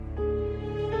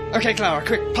Okay, Clara,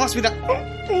 quick, pass me that.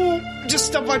 Just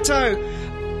stub my toe.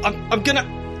 I'm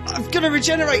gonna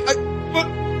regenerate.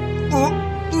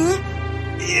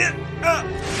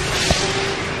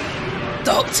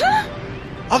 Doctor?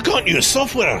 I can't use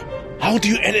software. How do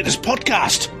you edit this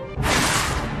podcast?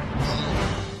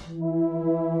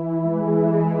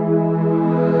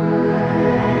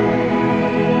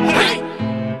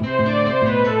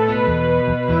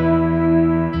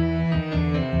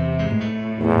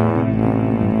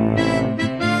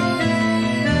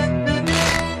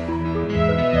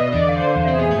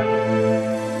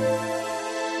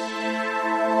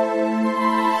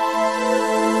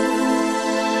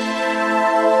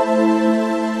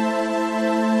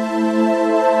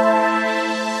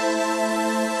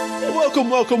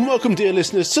 Welcome, dear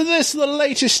listeners, to this, the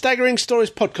latest Staggering Stories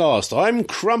podcast. I'm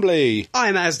Crumbly.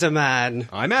 I'm Asdaman.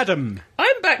 I'm Adam.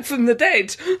 I'm back from the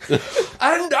dead. And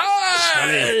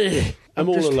I I'm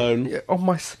all alone.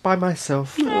 by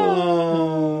myself.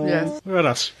 Oh. Yes. What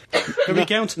else? Can we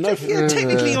count? No. Yeah,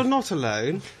 technically you're not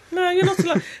alone. No, you're not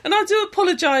alone. And I do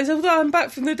apologise, although I'm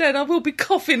back from the dead, I will be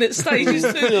coughing at stages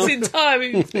through this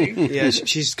entire thing. Yeah,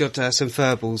 she's got some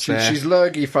furballs there. She's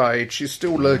lurgified. She's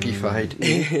still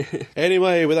lurgified.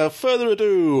 Anyway, without further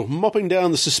ado, mopping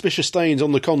down the suspicious stains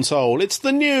on the console, it's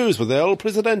the news with El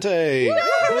Presidente.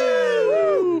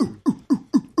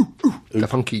 The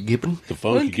funky gibbon. The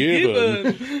funky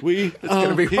gibbon. It's going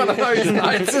to be one of those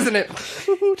nights, isn't it?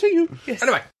 To you. Yes.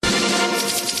 Anyway.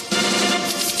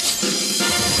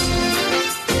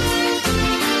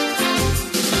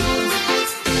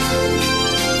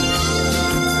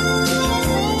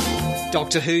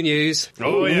 Doctor Who news.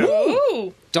 Oh, yeah.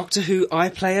 Ooh. Doctor Who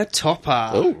iPlayer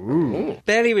Topper. Oh.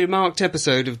 Barely remarked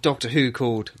episode of Doctor Who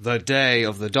called The Day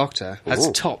of the Doctor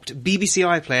has topped BBC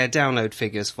iPlayer download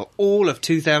figures for all of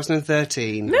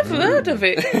 2013. Never heard of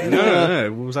it.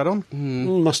 No. What was that on?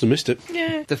 Must have missed it.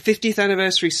 Yeah. The 50th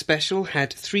anniversary special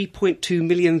had 3.2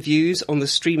 million views on the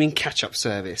streaming catch-up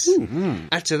service.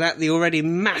 Add to that the already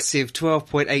massive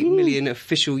 12.8 million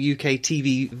official UK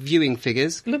TV viewing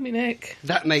figures. Lummy neck.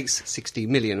 That makes 60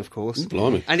 million, of course.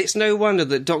 Blimey. And it's no wonder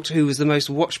that Doctor Who was the most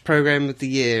watched programme of the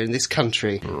year in this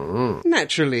country.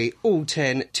 Naturally, all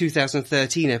 10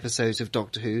 2013 episodes of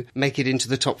Doctor Who make it into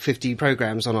the top 50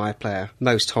 programmes on iPlayer,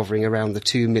 most hovering around the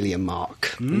 2 million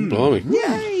mark. Blimey.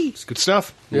 Yay! It's good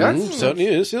stuff. Yeah. Certainly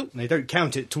is, yeah. They don't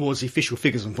count it towards the official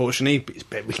figures, unfortunately, but it's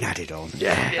better we can add it on.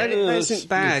 Yeah. And that isn't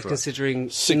bad, considering...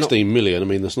 16 million, I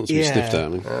mean, that's not to be Yeah. sniffed at. I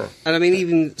mean. And I mean,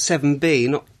 even 7B,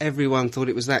 not everyone thought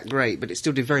it was that great, but it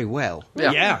still did very well.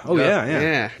 Yeah. Oh, yeah.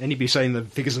 Yeah. Anybody saying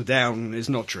the figures are down is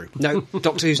not true. No,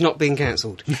 Doctor Who's not being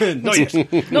cancelled. Not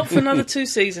yet. Not for another 2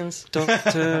 seasons.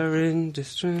 Doctor in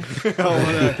distress.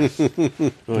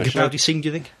 Capaldi sing, do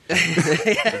you think?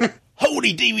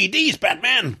 Holy DVDs,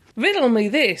 Batman! Riddle me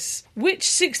this. Which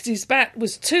 60s bat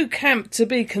was too camp to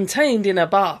be contained in a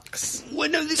box? We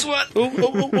know this one.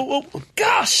 Oh.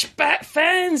 Gosh, Bat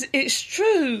fans, it's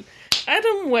true.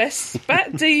 Adam West's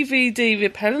Bat DVD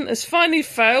repellent has finally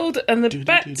failed, and the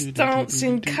Bat's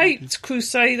dancing caped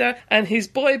crusader and his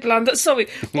boy wonder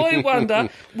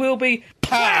will be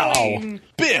Pow! plowing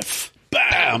Biff!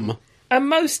 Bam! and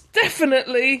most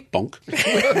definitely Bonk.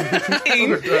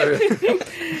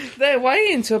 their way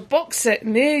into a box set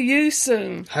near you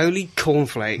soon. Holy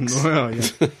cornflakes. Well, yeah.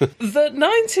 The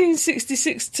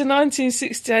 1966 to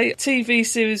 1968 TV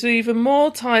series were even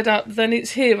more tied up than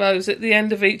its heroes at the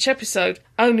end of each episode.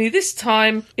 Only this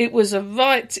time, it was a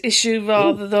right issue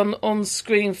rather than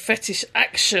on-screen fetish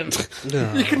action.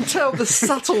 You can tell the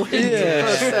subtle hint of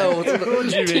herself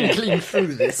tinkling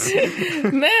through this.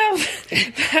 Now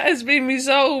that has been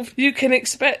resolved, you can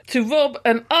expect to rob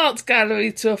an art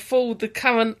gallery to afford the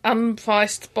current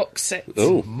unpriced box set.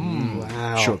 Oh.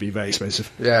 Wow. Sure, it'll be very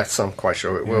expensive. Yes, I'm quite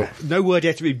sure it will. No word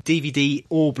yet to be DVD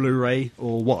or Blu-ray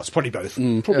or what? It's probably both.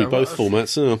 Probably both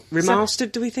formats, yeah.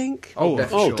 Remastered, do we think? Oh,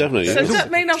 Oh, definitely. So does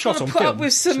that mean I've Shot got to on put up film.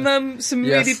 with some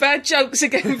Yes. really bad jokes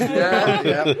again? For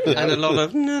Yeah. And a lot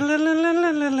of...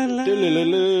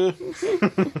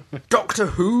 Doctor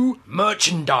Who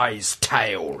merchandise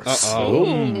tales.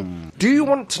 Oh. Do you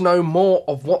want to know more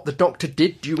of what the Doctor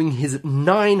did during his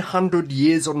 900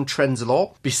 years on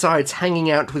Trenzalore, besides hanging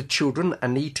out with children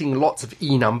and eating lots of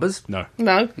E-numbers? No.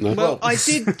 No. Well, I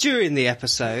did during the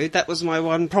episode. That was my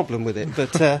one problem with it,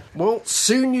 but... Well,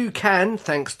 soon you can,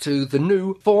 thanks to the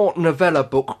new 4-novella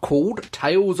book called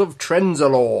Tales of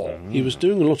Trenzalore. He was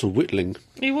doing a lot of whittling.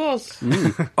 He was.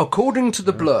 According to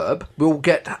the blurb, we'll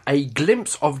get a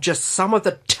glimpse of just some of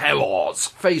the terrors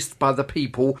faced by the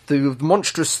people through the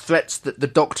monstrous threats that the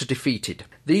Doctor defeated.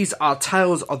 These are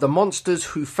tales of the monsters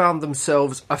who found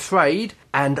themselves afraid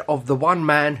and of the one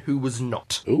man who was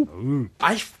not. Ooh.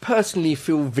 I personally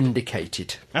feel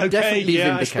vindicated. Okay, Definitely yeah,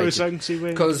 I vindicated. suppose so. See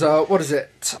where- Because, what is it?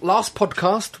 Last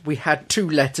podcast, we had 2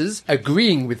 letters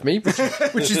agreeing with me,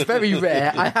 which is very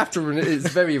rare. I have to admit, it's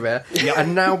very rare.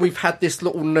 And now we've had this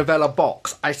little novella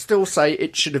box. I still say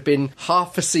it should have been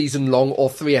half a season long or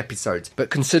 3 episodes. But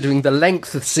considering the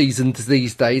length of seasons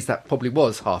these days, that probably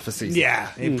was half a season. Yeah,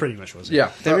 it pretty much was.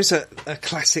 Yeah. There is a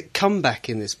classic comeback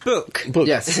in this book.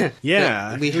 Yes.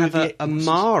 Yeah. We have a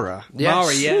Mara. Yes.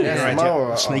 Mara, yeah. Yes, Right,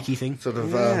 Mara. Snaky thing. Sort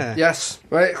of, Yeah. yes.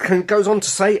 Well, it goes on to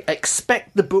say,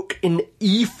 expect the book in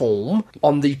e-form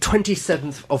on the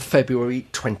 27th of February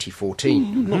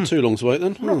 2014. Not too long to wait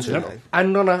then.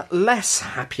 And on a less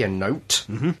happier note,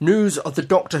 news of the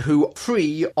Doctor Who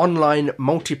free online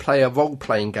multiplayer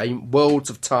role-playing game Worlds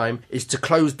of Time is to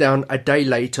close down a day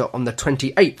later on the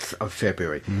 28th of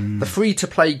February. The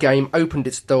free-to-play game opened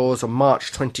its doors on March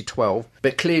 2012,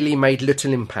 but clearly made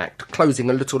little impact, closing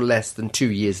a little less than 2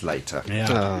 years later.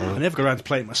 Yeah. I never got around to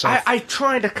playing it myself. I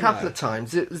tried a couple of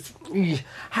times. It was,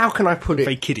 how can I put it?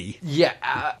 Very kiddie. Yeah,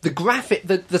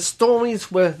 the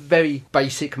stories were very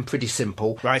basic and pretty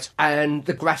simple. Right. And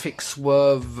the graphics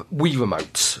were Wii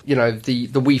remotes, you know, the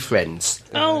Wii Friends.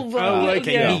 Oh, right. Oh,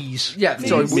 okay. Yeah. Knees. Yeah,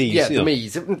 sorry, Mii's, yeah, the yeah.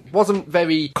 Mii's. It wasn't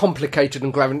very complicated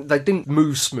and grabbing. They didn't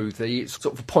move smoothly. It's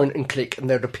sort of a point and click, and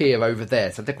they'd appear over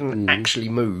there, so they didn't actually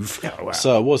move. Oh, wow.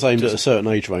 So it was aimed at a certain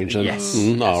age range then? Yes.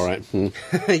 All right.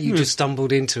 You just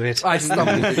stumbled into it. I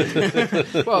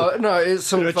stumbled. Well, no, it's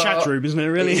sort A of chat room, isn't it,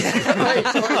 really?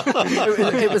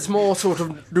 it was more sort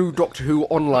of new Doctor Who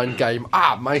online game.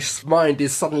 My mind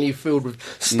is suddenly filled with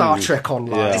Star Trek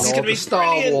Online, Yeah. This is or gonna the be Star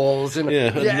brilliant. Wars, and Yeah,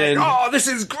 and then- this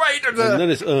is great. And then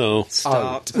it's,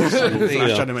 Start. Flash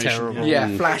animation. Terrible.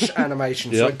 Yeah, flash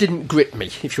animation, so Yeah. it didn't grip me,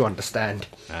 if you understand.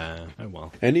 Oh,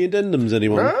 well. any addendums,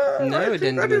 anyone? No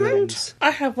addendums.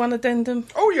 I have one addendum.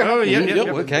 Oh, yeah. Oh, yeah, yeah. Yep.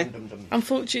 yeah. Okay.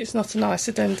 Unfortunately, it's not a nice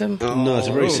addendum. No, it's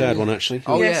a very sad one, actually.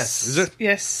 Oh, Yes. Is it?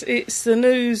 Yes, it's the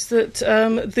news that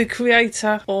the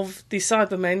creator of the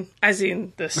Cybermen, as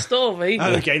in the story,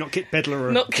 Oh, okay, not Kit Pedler.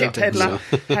 Or not Kit Pedler,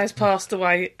 has passed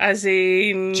away, as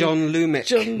in John Lumick.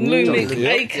 John Lumick, Yeah.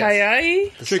 a.k.a.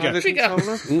 The Trigger. cyber Trigger.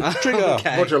 controller? Trigger.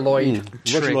 Okay. Roger Lloyd.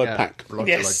 Roger Lloyd Trigger. Pack. Roger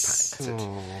Yes. Lloyd Pack,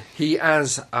 that's it. He,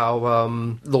 as our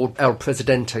Lord El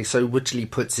Presidente so wittingly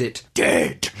puts it,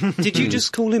 dead. Did you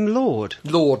just call him Lord?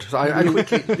 Lord. I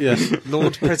quickly... Yes.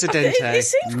 Lord Presidente. It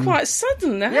seems quite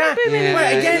sudden. There Yeah. hasn't been Yeah,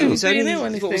 Well, again, he was being only, ill or what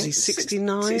anything. was he,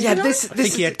 69? Yeah, this... I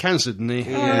think he had cancer, didn't he?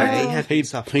 Yeah, he had been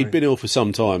suffering. He'd been ill for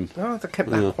some time. Oh, they kept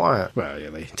that quiet. Well, yeah,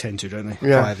 they tend to, don't they?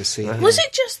 Yeah. privacy. Was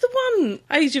it just the one,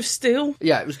 Age of Steel?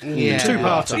 Yeah, it was Yeah.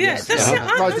 Two-parter. Yeah, that's it.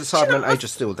 Rise of the Cybermen, Age of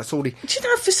Steel. That's all he... Do you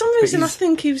know, for some reason, I he's-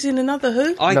 think he was in another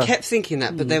Who. I kept thinking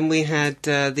that, but then we had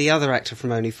the other actor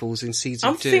from Only Fools in Seeds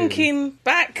I'm of Doom. thinking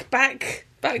back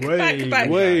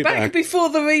Way back. before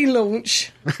the relaunch.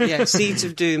 Yeah, Seeds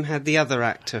of Doom had the other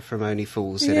actor from Only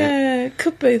Fools in it. Yeah, it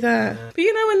could be that. But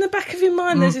you know, in the back of your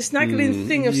mind, there's this nagging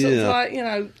thing of sort of yeah. like, you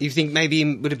know, You think maybe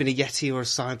he would have been a Yeti or a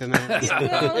Cyberman?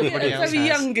 well, Everybody yeah, else very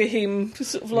has. younger him,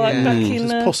 sort of like Yeah. back in.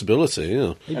 It's a possibility,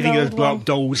 yeah. I think those old blow one. up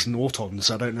dolls and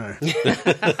autons, I don't know.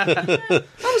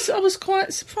 I was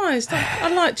quite surprised.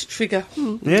 I liked Trigger.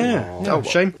 Yeah. Oh,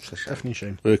 shame. Definitely a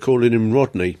shame. We're calling him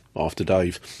Rodney after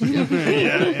Dave.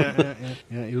 Yeah,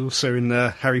 he was also in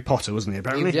Harry Potter, wasn't he,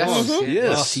 apparently? Yes.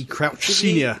 Yes. Barty Crouch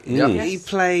Senior. Did he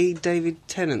play David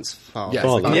Tennant's father? Yes,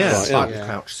 Father, Yeah. that's right, Barty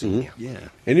Crouch Senior. Yeah.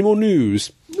 Any more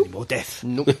news? Any more death.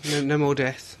 No more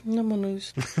death. No more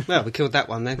news. Well, we killed that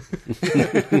one then.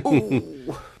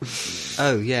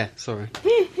 Oh, yeah, sorry.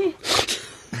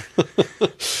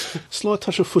 Slight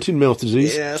touch of foot in mouth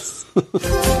disease. Yes.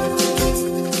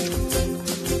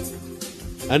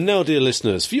 And now, dear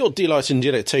listeners, for your delight and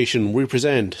delectation, we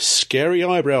present Scary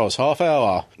Eyebrows Half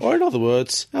Hour. Or in other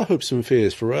words, our hopes and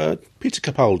fears for Peter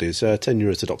Capaldi's tenure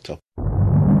as a Doctor.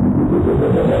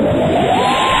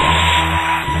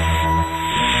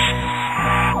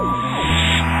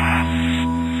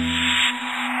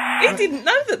 He didn't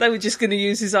know that they were just going to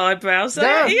use his eyebrows.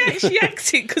 No. He actually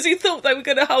acted because he thought they were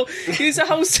going to use a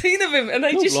whole scene of him, and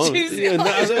they just blimey. used the Yeah,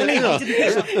 that was eyebrows. earlier.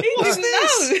 He didn't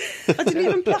know. I didn't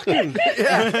even pluck him.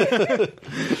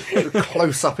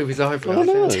 Close up of his eyebrows.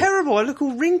 no. Terrible. I look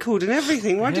all wrinkled and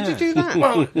everything. Why did you do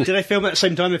that? Did they film at the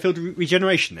same time they filmed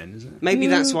Regeneration then, is it? Maybe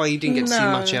that's why you didn't get to see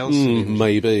No. much else.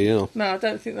 Maybe, yeah. No, I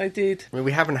don't think they did. I mean,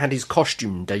 we haven't had his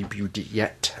costume debuted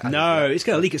yet. No, it's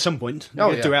going to leak at some point. Oh,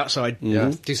 We'll yeah. do outside.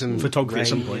 Yeah. Do some photography at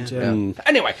some point. Yeah.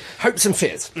 Anyway, hopes and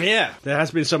fears. Yeah, there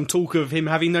has been some talk of him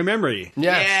having no memory.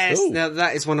 Yes. Yes, now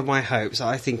that is one of my hopes.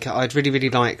 I think I'd really, really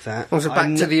like that. Was it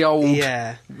back to the old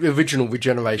Yeah. original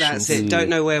regenerations? That's it. Don't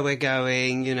know where we're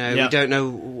going, you know, Yeah. we don't know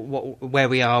where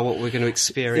we are, what we're going to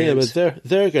experience. Yeah, but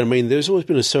there again, I mean, there's always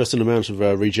been a certain amount of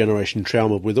regeneration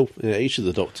trauma with each of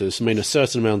the Doctors. I mean, a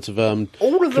certain amount of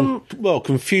All of them.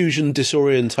 confusion,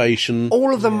 disorientation.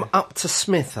 All of them up to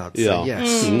Smith, I'd say. Yeah.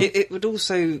 Yes. It would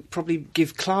also probably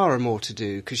give Clara more to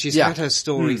do, because she's Yeah. had her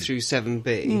story through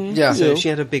 7B. Yeah. So Yeah. she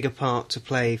had a bigger part to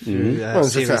play through Well,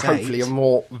 as I Series say, 8. hopefully a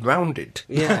more rounded.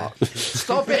 Yeah.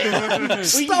 Stop it!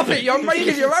 Stop it! You're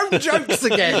making your own jokes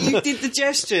again. You did the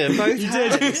gesture, both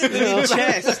hands, in your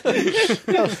chest.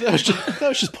 That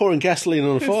was just pouring gasoline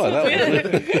on a fire. That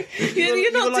was.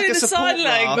 You're not were like doing a the sign support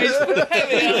laugh. language.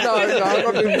 No, I'm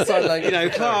not doing the sign language. You know,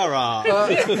 Clara.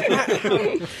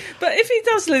 But if he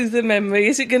does lose the memory,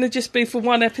 is it going to just be for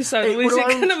one episode, or is will it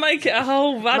only- going to make it a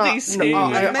whole ruddy series?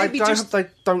 I Maybe don't just- hope they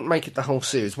don't make it the whole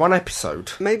series. One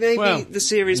episode. Maybe Well, the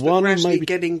series, but one, gradually maybe-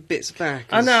 getting bits back.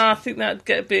 I know, I think that'd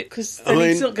get a bit, because then I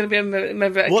he's mean, not going to be able to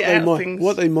remember how to What get they out might, things.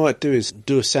 what they might do is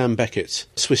do a Sam Beckett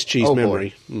Swiss cheese Oh, boy.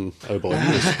 memory. Oh boy,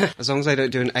 As long as they don't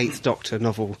do an Eighth Doctor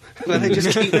novel, where they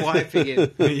just keep wiping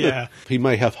it. Yeah. he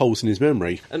may have holes in his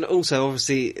memory. And also,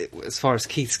 obviously, as far as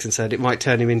Keith's concerned, it might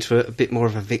turn him into a bit more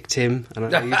of a victim. And I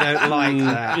know you don't like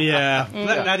that. Yeah,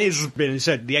 that is been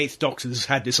said. The Eighth Doctor's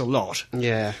had this a lot,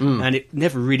 Yeah. and it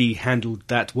never really handled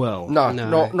that well. No,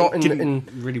 No. not in Didn't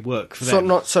really work for so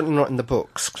them. certainly not in the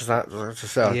books, because that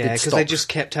Yeah, because they just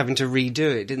kept having to redo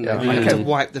it, didn't they? Yeah. They had to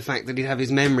wipe the fact that he'd have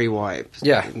his memory wiped.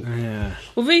 Yeah. Yeah.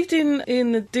 Well, reading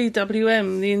in the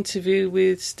DWM, the interview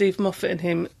with Steve Moffat and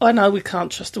him, I know we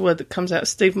can't trust a word that comes out of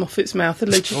Steve Moffat's mouth,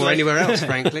 allegedly. Or anywhere else,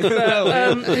 frankly.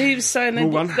 He was saying they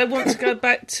want to go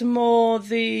back to more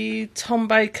the Tom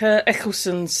Baker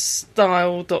Eccleston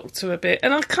style Doctor a bit,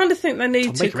 and I kind of think they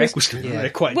need to. Baker 'cause- Eccleston, Yeah. they're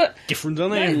quite Well, different,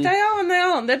 aren't They, they? they are and they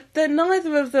aren't. They're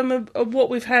neither of them are what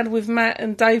we've had with Matt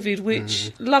and David,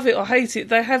 which, love it or hate it,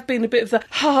 they have been a bit of the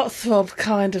heartthrob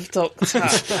kind of Doctor.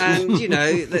 And, you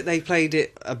know, they played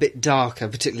it a bit darker,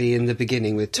 particularly in the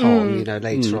beginning with Tom. You know,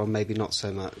 later on, maybe not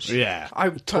so much. Yeah. I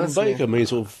Tom personally- Baker, I mean,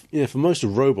 sort of, for most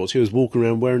of robots, he was walking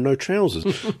around wearing no trousers.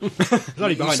 It's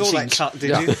only You behind the saw that scenes. cut,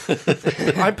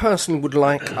 did you? I personally would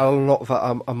like a lot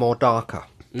of a more darker.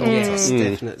 Yes,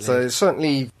 definitely. So it's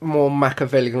certainly more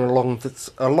Machiavellian along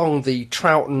the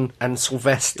Troughton and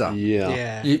Sylvester.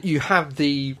 yeah. You have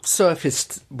the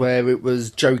surface where it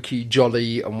was jokey,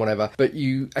 jolly, and whatever, but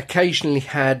you occasionally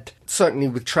had, certainly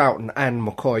with Troughton and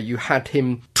McCoy, you had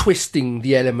him twisting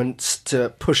the elements to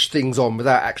push things on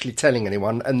without actually telling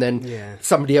anyone, and then Yeah.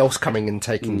 somebody else coming and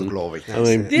taking the glory. I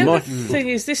mean, The my, other thing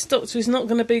is, this Doctor is not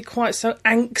going to be quite so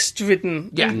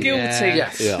angst-ridden and guilty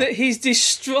Yes. Yeah. that he's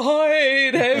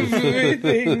destroyed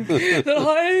everything, that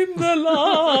I'm the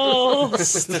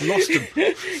last. Lost him.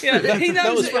 Yeah, that he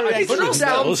knows was very he's Put him lost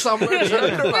down them. somewhere.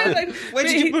 Where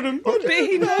did you put him? But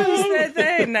he knows they're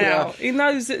there now. He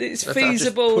knows that it's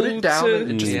feasible Put it down to...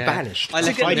 and it just Yeah. vanished. I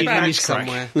left get it in the the bag bag crack.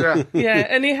 somewhere. Yeah. Yeah,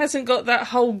 and he hasn't got that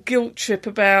whole guilt trip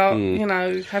about, you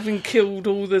know, having killed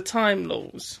all the Time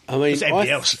Lords. I mean, It's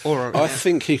everybody else. I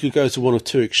think he could go to one of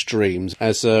two extremes.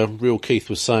 As Real Keith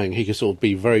was saying, he could sort of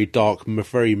be very dark,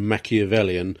 very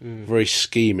Machiavellian, very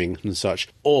scheming and such.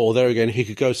 Or, there again, he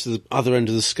could go to the other end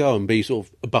of the scale and be sort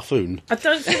of a buffoon. I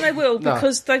don't think they will,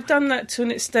 because they've done that to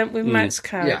an extent with Matt's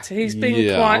character. He's been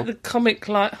Yeah. quite the comic,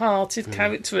 light-hearted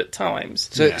character at times.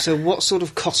 So what sort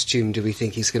of costume do we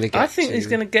think he's going to get? I think he's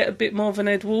going to get a bit more of an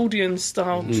Edwardian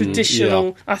style, traditional.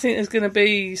 yeah. I think there's going to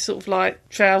be sort of like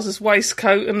trousers,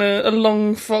 waistcoat, and a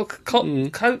long frock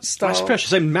coat style. I suppose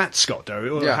say Matt Scott,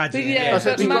 though. It Yeah. had But yeah,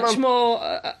 said but you've got much a-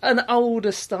 more an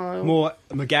older style. more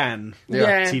McGann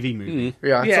Yeah. TV movie.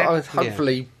 Yeah, Yeah. so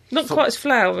hopefully Not quite as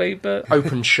flowery, but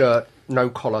open shirt, no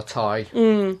collar tie.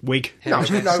 Wig. No,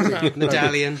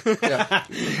 medallion.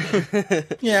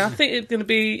 yeah, I think it's going to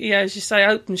be, as you say,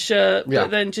 open shirt, Yeah.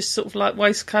 but then just sort of like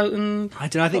waistcoat and... I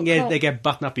don't know, I think they get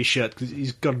button up his shirt because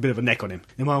he's got a bit of a neck on him.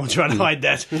 They might want to try and hide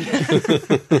that.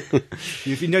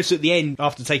 If you notice at the end,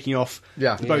 after taking off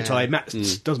Yeah. the bow tie, Matt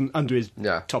doesn't undo his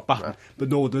Yeah. top button, but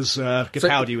nor does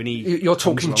Capaldi when he... You're comes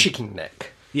talking along. chicken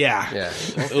neck. Yeah. Yeah.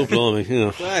 Oh, blimey,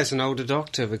 yeah. Well, as an older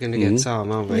Doctor, we're going to get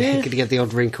some, aren't we? We're going to get the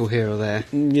odd wrinkle here or there.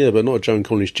 Yeah, but not a Joan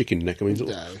Collins chicken neck. I mean,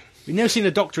 sort of, No. You've never seen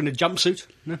a doctor in a jumpsuit?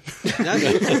 No?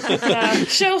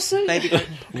 shell suit? Baby,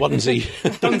 onesie.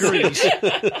 Dungarees.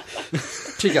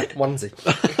 Tiger onesie.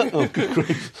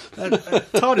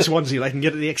 TARDIS onesie they can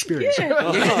get at the experience. Yeah.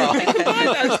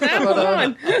 Buy those now,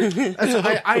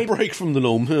 online. A break from the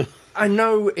norm. I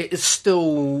know it is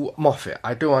still Moffat.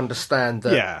 I do understand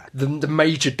that the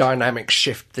major dynamic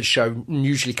shift the show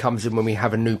usually comes in when we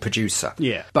have a new producer.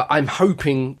 Yeah. But I'm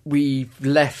hoping we've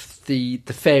left the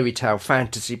fairy tale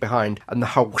fantasy behind and the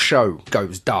whole show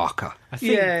goes darker. I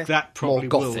think that probably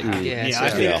More will. gothic. Yeah, I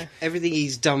think everything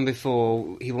he's done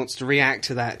before, he wants to react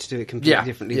to that to do it completely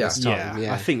differently this time.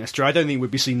 I think that's true. I don't think we'd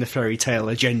be seeing the fairy tale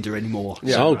agenda anymore.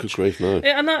 Yeah. Oh, good grief, no.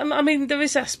 Yeah, and I mean, there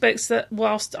is aspects that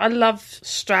whilst I love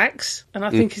Strax, and I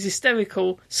think he's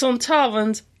hysterical,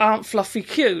 Sontarans aren't fluffy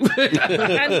cute.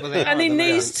 and he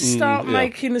needs to start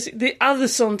making the other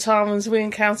Sontarans we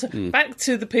encounter back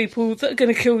to the people that are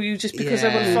going to kill you just because they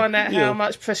want to find out how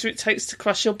much pressure it takes to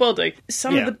crush your body.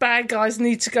 Some of the bad guys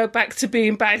need to go back to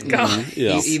being bad guys.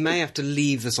 He may have to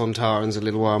leave the Sontarans a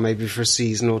little while, maybe for a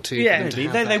season or two. Yeah.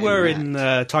 They were in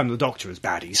Time of the Doctor as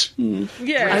baddies.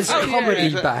 As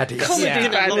comedy baddies.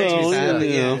 Comedy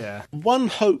baddies. Yeah. One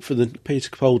hope for the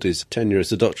Peter Capaldi's tenure as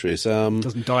the Doctor is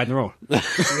Doesn't die in the role.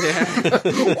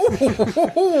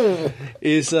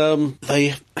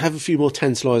 they have a few more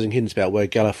tantalising hints about where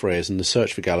Gallifrey is and the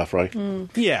search for Gallifrey.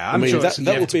 Yeah, I mean, sure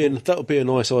that would be a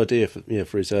nice idea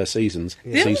for his seasons.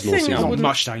 other thing not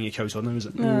much to hang your coat on, though, is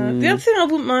it? The other thing I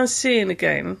wouldn't mind seeing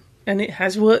again, and it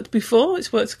has worked before,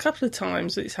 it's worked a couple of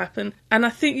times that it's happened, and I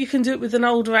think you can do it with an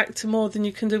older actor more than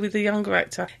you can do with a younger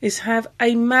actor, is have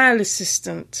a male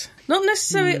assistant. Not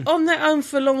necessarily on their own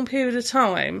for a long period of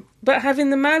time, but having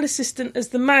the male assistant as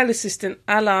the male assistant,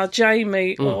 a la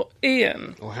Jamie or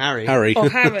Ian. Or Harry. Or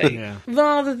Harry. Yeah.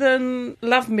 Rather than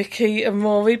love Mickey and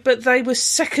Rory, but they were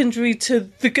secondary to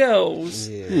the girls.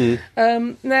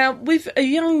 Now, with a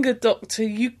younger Doctor,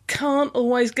 you can't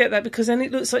always get that because then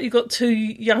it looks like you've got two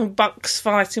young bucks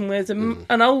fighting with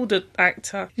an older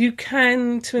actor. You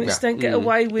can, to an extent, get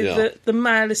away with the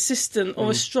male assistant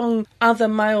or a strong other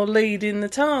male lead in the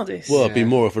TARDIS. Well, it'd be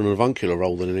more of an avuncular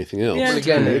role than anything else. Yeah. But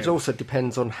again, it also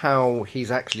depends on how he's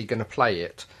actually going to play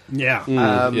it. Yeah.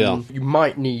 You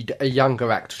might need a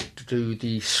younger actor to do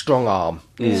the strong arm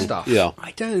stuff. Yeah.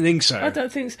 I don't think so. I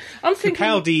don't think so. I'm thinking...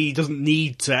 Capaldi doesn't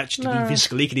need to actually be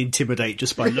physical. He can intimidate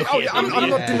just by looking at him. I'm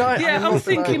not denying. I'm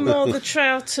thinking more the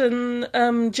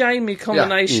Troughton Jamie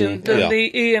combination than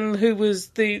the Ian who was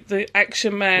the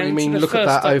action man. You mean, to the look at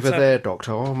first that over Doctor. there,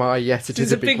 Doctor. Oh my, yes, it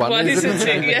is It's a big one, isn't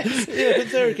it? Yes. Yeah,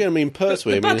 but there again, I mean,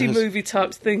 Pertwee. The buddy movie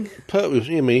type thing.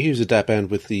 Pertwee, I mean, he was a dab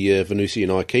hand with the Venusian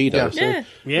Aikido. Yeah. So,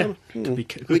 Yeah. Yeah.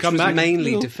 Could Which come was back.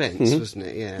 mainly defence, wasn't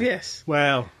it? Yeah. Yes.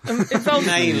 Well, Involved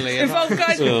Mainly.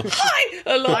 going, hi!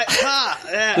 A lot.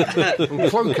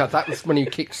 Croker, that was when you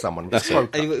kicked someone. It was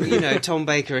Croker. And, Tom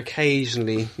Baker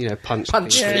occasionally, punched people.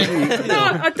 Yeah.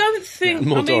 No, I don't think...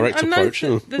 More direct I know approach,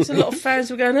 that there's a lot of fans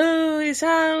who are going,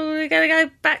 we're going to go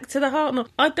back to the heart. No,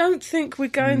 I don't think we're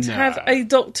going to have a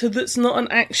Doctor that's not an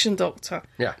action Doctor.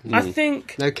 Yeah. I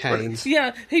think... No canes.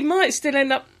 Yeah, he might still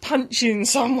end up punching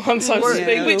someone, so to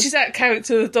speak, which is that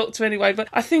character of the Doctor anyway, but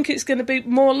I think it's going to be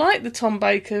more like the Tom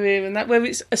Baker era and that, where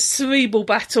it's a cerebral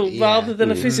battle rather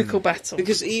than a physical battle.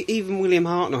 Because even William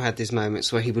Hartnell had these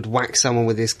moments where he would whack someone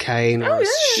with his cane or a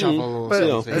shovel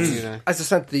or something. As I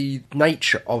said, the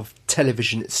nature of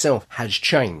television itself has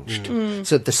changed.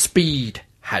 So the speed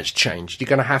has changed. You're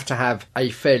going to have a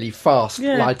fairly fast,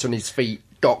 light on his feet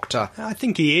Doctor. I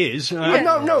think he is. No,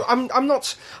 I'm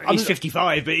not. He's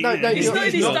 55, but he's not in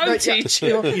his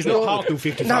dotage. He's not Hartnell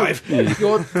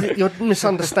 55. You're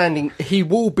misunderstanding. He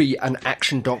will be an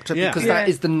action Doctor because that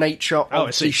is the nature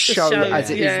of the show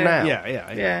as it is now.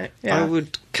 Yeah. I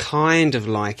would kind of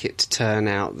like it to turn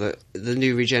out that the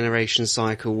new regeneration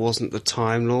cycle wasn't the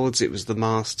Time Lords, it was the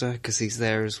Master, because he's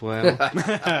there as well. No,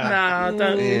 I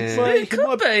don't. Yeah. Well, it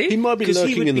could be. He might be Because he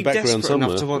lurking would in the be background desperate somewhere.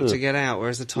 enough to want to get out,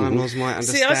 whereas the Time Lords might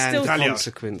understand still- the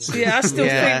consequences. Yeah, I still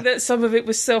think that some of it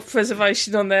was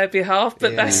self-preservation on their behalf,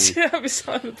 but that's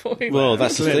beside the point. Well,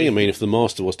 that's the thing. I mean, if the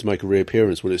Master was to make a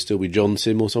reappearance, would it still be John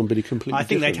Sim or somebody completely I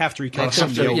think different? they'd have to recast They'd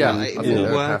have somebody to, older. It I think wouldn't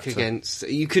they'd work have to. against...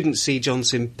 You couldn't see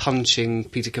Johnson punching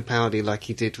Peter Capaldi like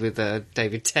he did with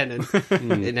David Tennant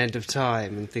in End of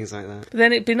Time and things like that. But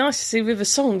then it'd be nice to see River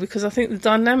Song, because I think the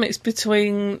dynamics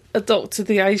between a Doctor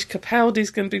the age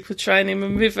Capaldi's going to be portraying him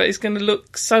and River is going to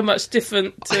look so much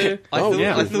different to... I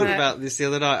thought Matt. about this the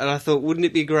other night, and I thought, wouldn't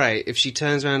it be great if she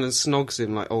turns around and snogs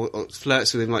him, or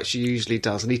flirts with him like she usually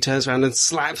does, and he turns around and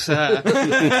slaps her?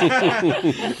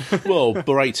 Well,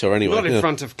 berates her anyway. Not in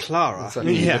front of Clara. So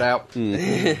you get out.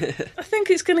 I think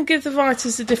it's going to give the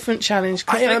writers a different challenge,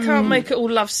 They can't make it all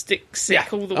love stick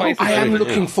sick all the way through. I am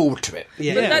looking forward to it.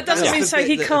 Yeah. But that doesn't mean That's the say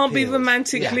he bit that can't be appeals.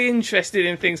 romantically interested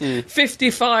in things.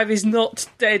 55 is not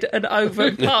dead and over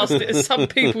and past it, as some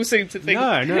people seem to think.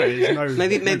 No, there's no.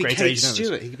 Maybe no great Kate age, no,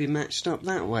 Stewart. He could be matched up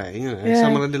that way. Yeah.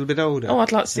 Someone a little bit older. Oh,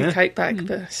 I'd like to see Kate back,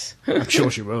 but I'm sure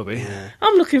she will be.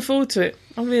 I'm looking forward to it.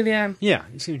 I really am. Yeah,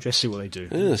 it's interesting to see what they do.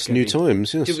 Yes, new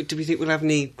times, yes. Do we think we'll have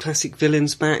any classic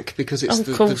villains back because it's Of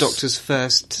the course. Doctor's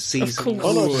first season? Of course.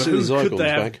 I'd like to see the Who could Zygons they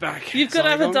have back. You've got to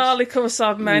have a Dalek or a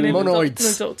Cyberman in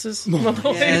Monoids. the Doctors. Yeah,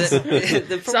 Monoids.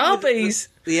 the problem with Zarbies.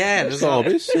 Yeah, the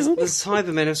Zarbies, yeah. The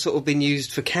Cybermen have sort of been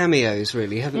used for cameos,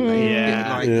 really, haven't they? Yeah. A bit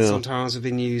like Yeah. the Sontarans have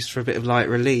been used for a bit of light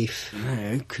relief.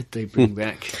 Who could they bring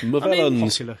back? Mavellans.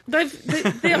 Popular.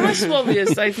 The Ice Warriors.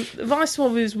 The Ice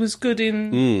Warriors was good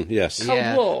in Yes. Cold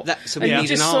War. So And we you need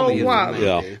just an saw army of them, one. maybe.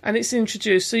 Yeah. and it's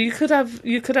introduced, so you could have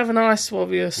an Ice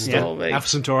Warrior story. Alpha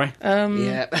Centauri.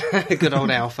 Yeah, good old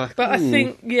Alpha. But I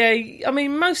think, I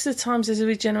mean, most of the times there's a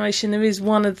regeneration. There is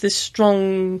one of the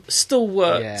strong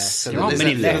stalwarts. Yeah, so There aren't there's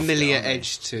many a left, familiar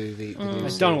edge to the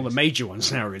They've done all the major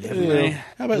ones now, really, haven't they?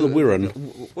 How about the Wirren?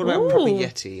 What about probably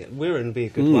Yeti? Wirren would be a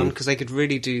good one, because they could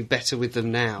really do better with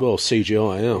them now. Well,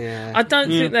 CGI, yeah. yeah. I don't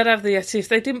think they'd have the Yeti. If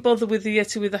they didn't bother with the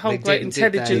Yeti with the whole They great didn't, did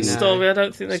they? intelligence No. story, I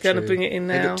don't think they're It's going to true. bring it in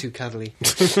They now. look too cuddly.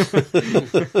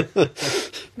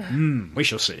 We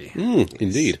shall see.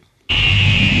 Indeed.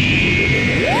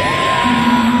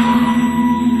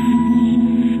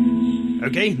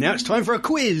 Okay, now it's time for a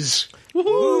quiz.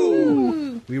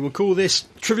 Woohoo! We will call this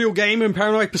Trivial Game and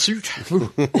Paranoid Pursuit.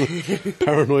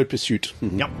 Paranoid Pursuit.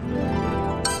 Yep.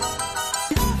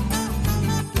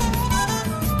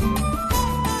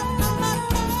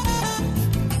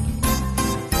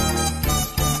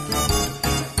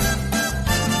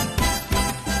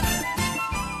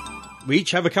 We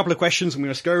each have a couple of questions, and we're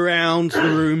going to go around the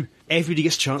room. Everybody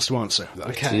gets a chance to answer.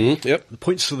 Okay. Yep. The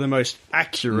points for the most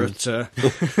accurate,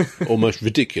 Almost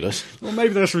ridiculous. or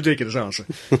maybe the most ridiculous answer.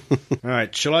 All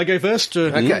right, shall I go first?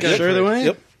 Okay. Show the way?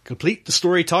 Yep. Complete the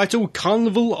story title,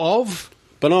 Carnival of...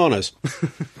 Bananas.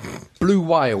 Blue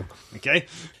whale. Okay.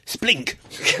 Splink.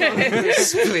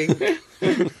 Spling.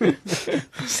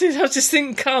 See, I was just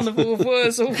thinking Carnival of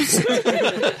Wurzels.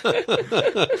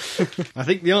 I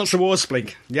think the answer was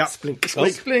Splink. Yep.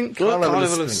 Splink. Blink.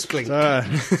 Carnival of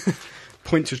Splink.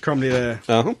 Points with Cromley there.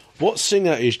 Uh-huh. What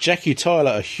singer is Jackie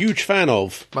Tyler a huge fan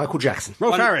of? Michael Jackson.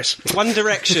 Rolf Harris. One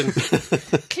Direction.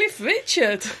 Cliff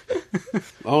Richard.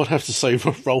 I would have to say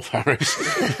Rolf Harris.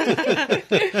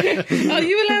 Are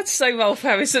you allowed to say Rolf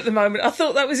Harris at the moment? I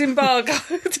thought that was embargoed.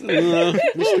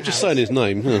 We're just saying his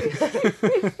name. Huh?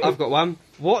 I've got one.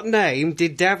 What name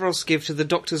did Davros give to the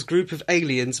Doctor's group of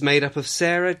aliens made up of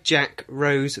Sarah, Jack,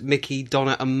 Rose, Mickey,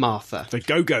 Donna and Martha? The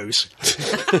Go-Go's.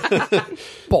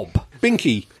 Bob.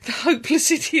 Binky. The Hopeless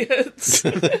Idiots.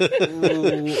 I'm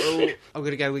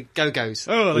going to go with Go-Go's.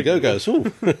 Oh, The Go-Go's.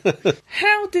 Ooh.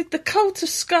 How did the cult of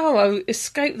Skaro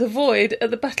escape the void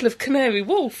at the Battle of Canary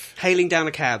Wharf? Hailing down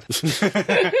a cab. They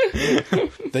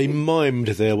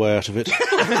mimed their way out of it.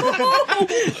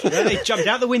 Yeah, they jumped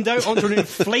out the window onto an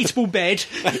inflatable bed.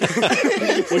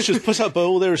 Which was put up by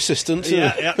all their assistants.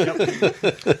 Yeah. I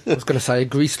was going to say a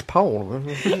greased pole.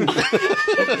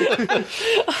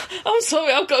 I'm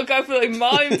sorry, I've got to go for the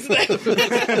mimes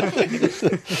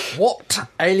then. What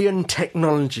alien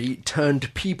technology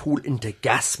turned people into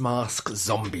gas mask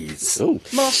zombies? Oh.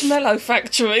 Marshmallow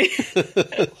Factory.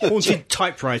 Haunted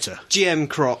typewriter. GM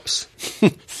crops.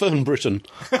 Fern Britain.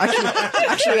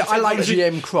 Actually, I like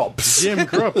GM crops. Jim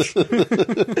Crops.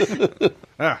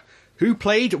 Who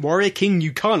played Warrior King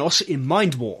Yukanos in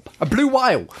Mind Warp? A blue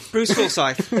whale. Bruce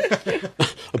Forsyth.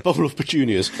 A bowl of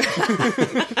petunias.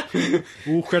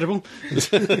 All credible.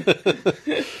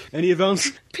 Any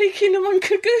advance? Peking among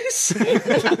Cagoose.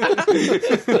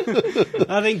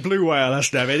 I think Blue Whale has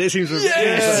to have it. It seems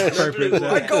appropriate.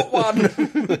 I got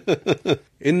one.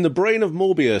 In the brain of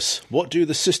Morbius, what do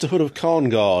the Sisterhood of Khan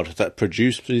guard that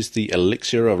produces the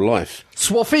elixir of life?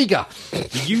 Swafiga.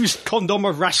 The used condom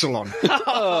of Rassilon.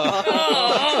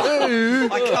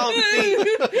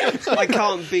 I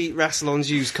can't beat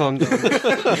Rassilon's used condom.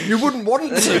 You wouldn't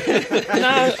want to.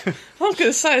 No, I'm going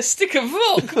to say a stick of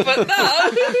rock, but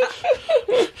no.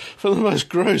 For the most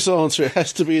gross answer, it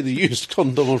has to be the used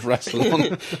condom of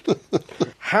Rassilon.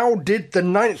 How did the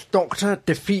Ninth Doctor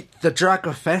defeat the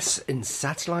Dragofess in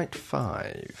Satellite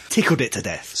 5? Tickled it to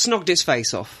death. Snogged its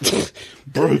face off.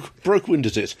 Broke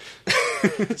winded it.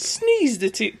 Sneezed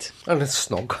at it. And a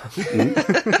snog.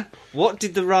 What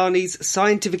did the Rani's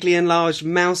scientifically enlarged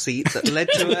mouse eat that led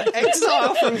to her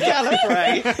exile from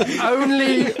Gallifrey?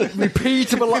 Only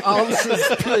repeatable answers,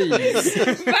 please.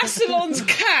 Vassalon's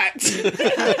cat.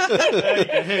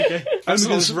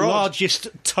 Vassalon's largest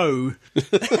toe.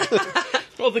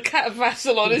 Or the cat of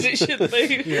Vassalon, as it should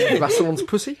be. Vassalon's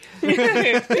pussy?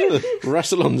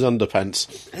 Rassilon's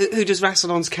underpants. Who does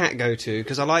Rassilon's cat go to?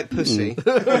 Because I like Pussy.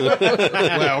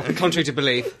 Well, contrary to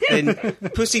belief. Then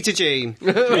Pussy to Jean. Ooh,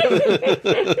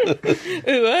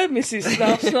 Mrs.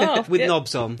 Snarf Snarf. With Yeah.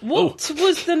 knobs on. What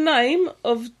was the name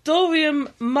of Dorian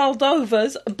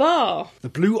Moldova's bar? The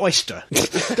Blue Oyster.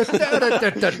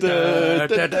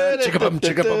 Chickabum,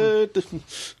 chickabum.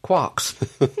 Quarks.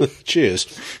 Cheers.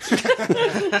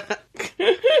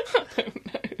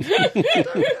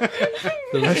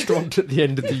 The restaurant at the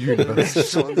end of the universe.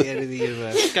 It's on the end of the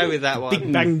universe. Go with that one.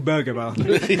 Big Bang Burger Bar. I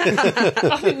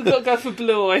think we've got to go for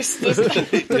Blue Oysters.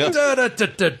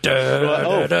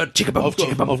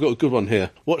 Chickabum, I've got a good one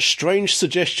here. What strange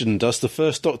suggestion does the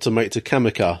First Doctor make to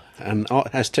Kamika, an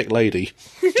Aztec lady?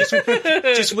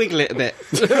 Just wiggle it a bit.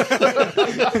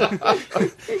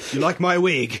 You like my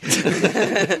wig?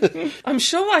 I'm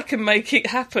sure I can make it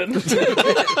happen.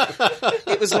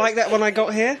 It was like that when I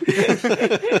got here.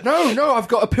 No, I've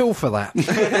got a pill for that.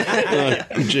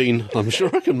 Jean, I'm sure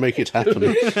I can make it happen.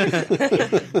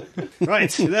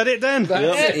 Right, is that it then?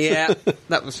 Yeah,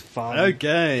 that was fun.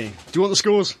 Okay. Do you want the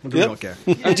scores? Or do we Yep. not care?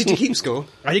 Oh, did you keep score?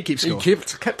 I did keep He score.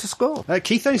 kept a score.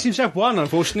 Keith only seems to have one,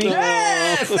 unfortunately.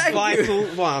 Vital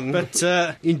one. But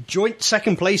in joint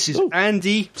second place is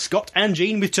Andy, Scott and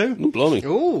Jean with 2. Blimey.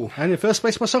 Ooh. And in first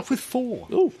place myself with 4.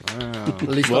 At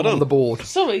least Well I'm on done. the board.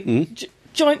 Sorry,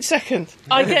 joint second.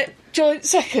 I get joint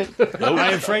second.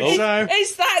 I'm afraid so.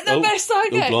 Is that the best I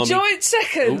get? blimey. Joint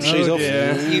second. She's off.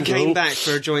 dear. You came back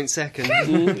for a joint second.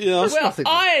 Yeah. Well, nothing.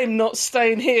 I am not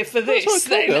staying here for this, right,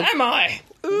 then, calm down. am I?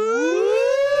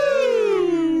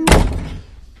 Oh,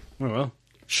 well.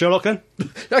 Sherlock then?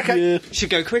 Okay. Should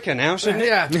go quicker now, shouldn't it?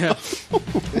 Yeah.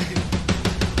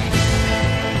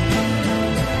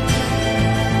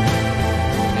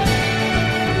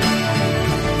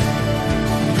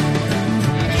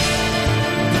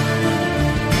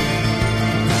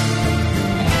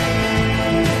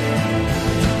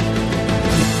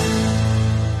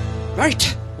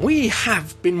 Right. We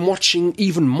have been watching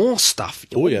even more stuff.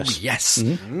 Oh, yes. Yes.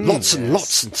 Lots and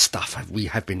lots of stuff we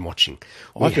have been watching.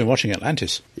 I've been watching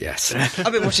Atlantis. Yes.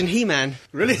 I've been watching He-Man.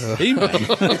 Really? He-Man.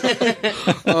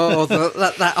 Oh,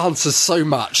 that answers so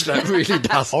much. That really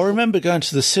does. I remember going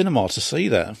to the cinema to see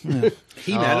that. Yeah,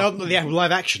 He-Man, the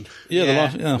live action. Yeah, Yeah.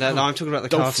 the life, No, I'm talking about the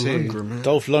Dolph cartoon. Lundgren.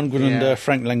 Dolph Lundgren Yeah. and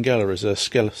Frank Langella as a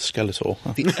Skeletor.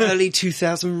 The early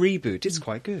 2000 reboot. It's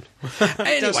quite good. It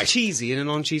Anyway. does cheesy in a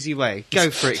non-cheesy way. Go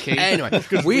for it, Keith. Anyway,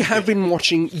 we have been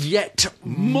watching yet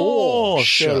more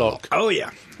Sherlock. Oh,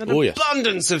 yeah. Oh, yes.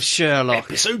 Abundance of Sherlock.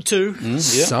 Episode 2.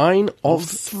 Sign of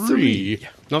 3.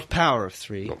 Not Power of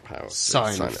 3. Not Power of 3.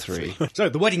 Sign of 3. So,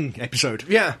 the wedding episode.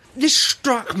 Yeah, this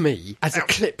struck me as a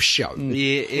clip show.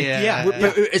 Yeah.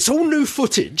 But it's all new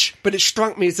footage, but it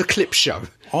struck me as a clip show.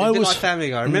 I A bit was like Family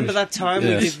Guy. Remember that time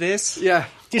Yes. we did this? Yeah.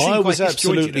 It seemed I quite was disjointed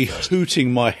absolutely at first.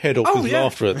 hooting my head off Oh, with yeah.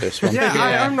 laughter at this one. Yeah,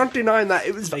 Yeah. I'm not denying that.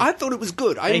 I thought it was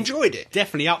good. I enjoyed it.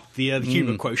 Definitely up the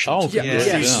humour quotient. Oh, Yeah, yes.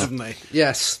 yes. Didn't they?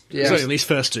 Yes. Yes. Certainly, at least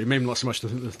first 2. Maybe not so much the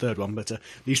third one, but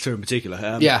these 2 in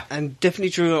particular. Yeah. And definitely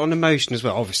drew on emotion as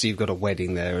well. Obviously, you've got a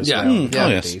wedding there as Yeah. well. Mm. Oh,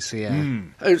 yes. So,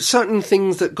 yeah. Certain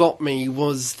things that got me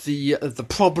was the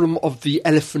problem of the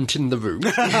elephant in the room,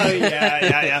 Oh,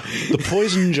 yeah. The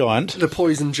Poison Giant. the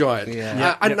poison giant.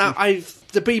 Yeah. And now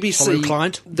the BBC, Follow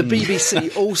client. the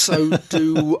BBC also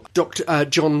do Dr.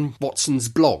 John Watson's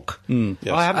blog. Yes.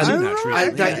 I haven't seen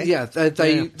that,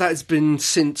 really. That has been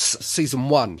since season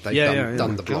 1. They've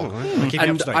done the blog, Keep me up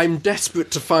and to date. I'm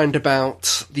desperate to find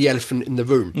about the elephant in the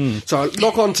room. So I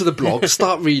log on to the blog,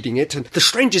 start reading it, and the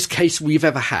strangest case we've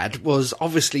ever had was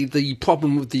obviously the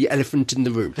problem with the elephant in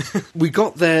the room. We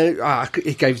got there.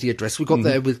 It gave the address. We got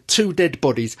there with 2 dead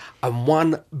bodies and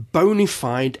 1 bona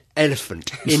fide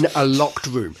elephant in a locked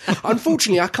room.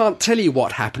 Unfortunately, I can't tell you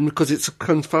what happened because it's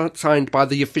confined by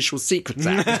the Official Secrets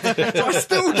Act. So I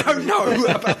still don't know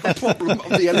about the problem of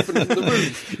the elephant in the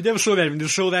room. You never saw them, you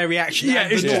just saw their reaction. Yeah,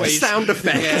 and it's the just a noise. sound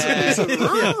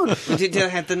effect. Did it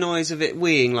have the noise of it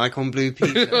weeing like on Blue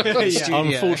Peter?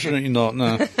 Unfortunately not,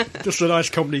 no. Just a nice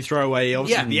comedy throwaway,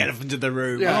 obviously, Yeah. the elephant in the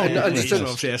room. Yeah, Oh, and it's so-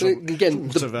 obviously, some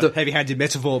again, sort of a heavy-handed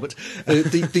metaphor, but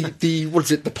the what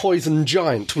is it? The poison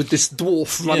giant with this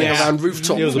dwarf running Yeah. around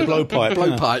rooftops. It was a blowpipe.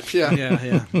 Blowpipe, yeah.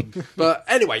 yeah. But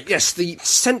anyway, yes, the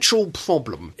central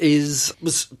problem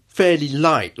was fairly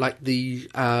light, like the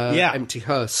Empty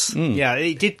Hearse. Yeah,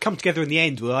 it did come together in the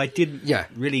end, where I didn't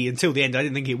really, until the end, I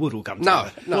didn't think it would all come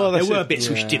together. No. There were bits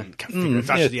which didn't come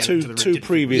together.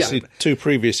 Two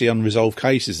previously unresolved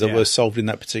cases that were solved in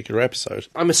that particular episode.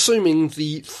 I'm assuming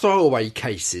the throwaway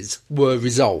cases were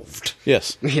resolved.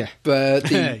 Yes. Yeah. But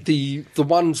the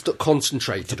ones that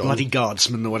concentrated on... Bloody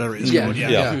guardsman or whatever it is Yeah, called.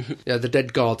 yeah, the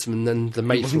dead guardsman and the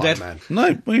Mayfly dead. man.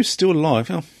 No, he was still alive.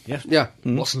 Yeah. Yeah.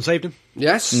 Watson saved him.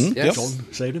 Yes, yes.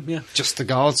 John saved him, yeah. Just the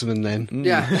guardsman then.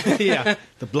 Yeah. Yeah.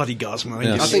 The bloody guardsman.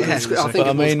 I think it was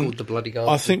called the Bloody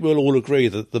Guardsman. I think we'll all agree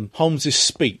that the Holmes'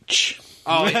 speech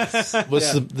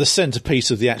was the centrepiece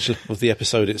of the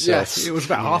episode itself. Yes. It was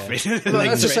about half of it. Well,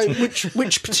 as I say,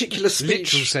 which particular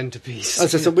speech? Literal centrepiece.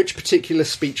 As I said, which particular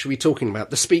speech are we talking about?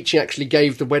 The speech he actually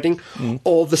gave the wedding,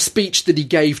 or the speech that he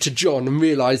gave to John and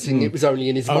realising it was only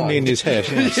in his mind? Only in his head.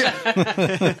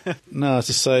 Yes. No, as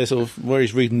I say, sort of where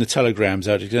he's reading the telegrams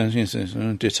out.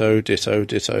 Ditto, ditto,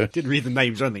 ditto. Didn't read the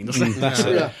names or anything, does it? That's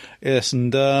it. Yeah. Yes,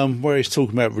 and where he's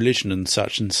talking about religion and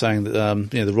such, and saying that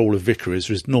the role of vicar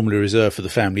is normally reserved for the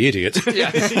family idiot.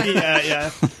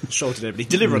 Yeah. Insulted everybody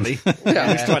deliberately. Yeah.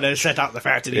 He was trying to set up the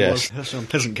fact that he was a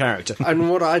unpleasant character. And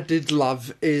what I did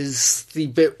love is the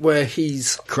bit where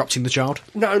he's... Corrupting the child?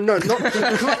 No, not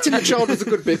corrupting the child is a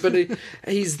good bit, but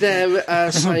he's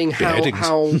there saying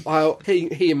how he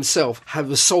himself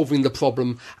was solving the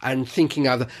problem and thinking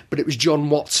over, but it was John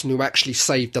Watson who actually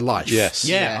saved the life. Yes.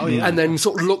 Yeah. Oh, yeah. And then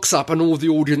sort of looks up and all the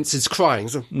audience is crying.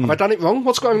 So, have I done it wrong?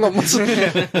 What's going on?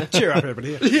 Cheer up,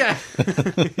 everybody. Yeah.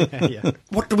 Yeah.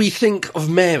 What do we think of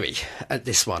Mary at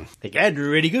this one? Again,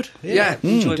 really good. Yeah.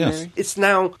 Enjoyed yes. Mary. It's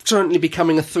now certainly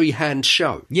becoming a three-hand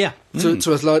show. Yeah. To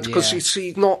as large, because Yeah.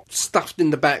 she's not stuffed in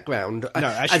the background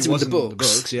as she in was the in the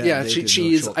books. books, yeah, they did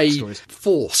she little is short a stories.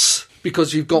 force.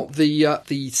 Because you've got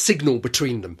the signal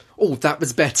between them. Oh, that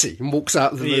was Betty, and walks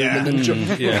out of the room, Yeah. and then John.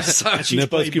 Yeah. So, And they're both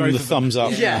played giving both the of them. thumbs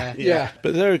up. yeah.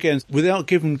 But there again, without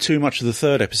giving too much of the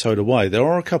third episode away, there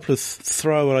are a couple of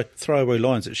throwaway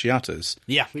lines that she utters.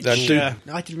 Yeah, which That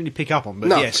do- I didn't really pick up on, but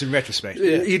No. yes, in retrospect.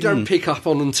 You don't pick up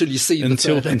on until you see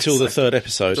until the third the third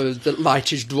episode. So the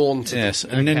light is drawn to them. Yes,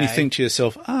 and then you Okay. think to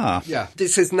yourself, Yeah,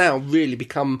 this has now really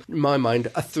become, in my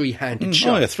mind, a three-handed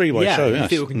show. oh, yeah, three-way Yeah, show, if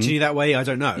yes. it will continue that way, I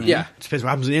don't know. Yeah. Depends what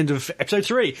happens at the end of episode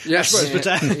 3. Yes, I suppose,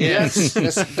 but, yes,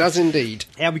 it does indeed.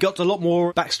 we got a lot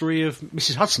more backstory of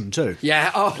Mrs. Hudson, too. Yeah,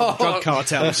 Drug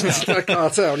cartels. Drug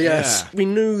cartel, yes. Yeah. We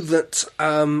knew that,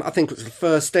 I think it was the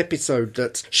first episode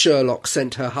that Sherlock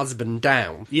sent her husband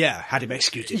down. Yeah, had him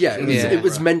executed. Yeah, it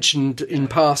was mentioned in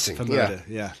passing. For murder,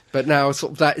 yeah. But now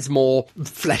sort of that is more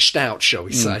fleshed out, shall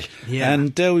we say. Yeah.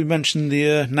 And dare we mention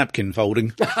the napkin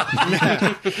folding?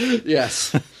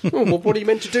 Yes. Oh, well, what are you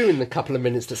meant to do in the couple of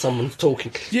minutes that someone's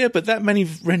talking? Yeah, but that many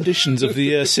renditions of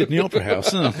the Sydney Opera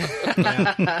House. Oh,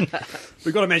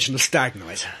 We've got to mention the stag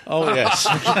night. oh yes.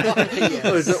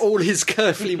 Oh, so all his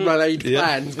carefully laid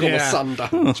plans gone asunder.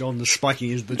 John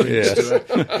spiking the drinks Yes. to Like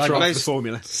throw up the most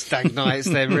formula. stag nights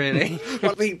then, really.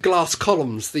 Like the glass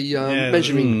columns, the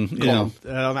measuring column.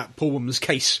 On that poor woman's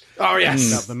case. Oh,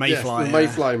 yes. About the Mayfly. Yes,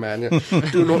 the Mayfly man. Yeah.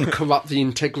 Do not corrupt the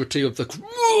integrity of the...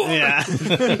 Yeah.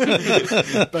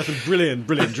 But a brilliant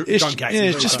It's, drunk act. yeah,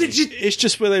 it's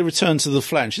just where they return to the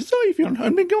flat. She says, "Oh, you've only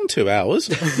been gone 2 hours."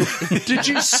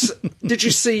 Did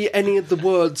you see any of the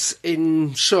words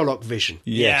in Sherlock Vision?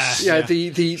 Yes. Yeah,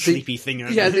 the sleepy thing.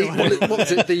 Yeah, what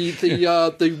was it?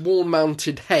 The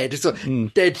wall-mounted head. It's a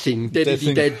dead thing, dead.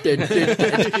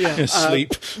 Yeah,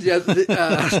 sleep. Yeah,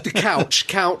 the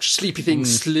couch, sleepy thing,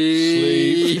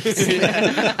 sleep.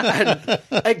 And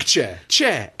egg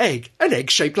chair, egg, an egg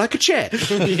shaped like a chair.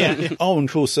 Oh, and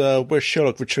of course, where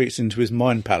Sherlock retreats into his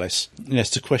mind palace, yes,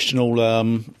 to question all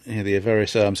the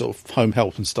various sort of home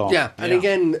help and staff. Yeah, and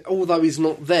again, although he's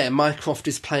not there, Mycroft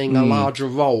is playing a larger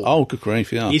role. Oh, good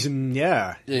grief! Yeah. He's in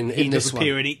in does this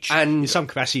appear one. in some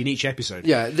capacity in each episode.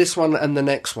 Yeah, this one and the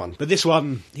next one. But this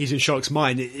one, he's in Sherlock's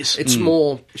mind. It's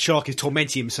more... Sherlock is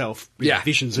tormenting himself with Yeah.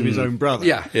 visions of his own brother.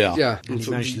 Yeah. And he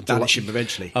managed to banish him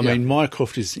eventually. I mean,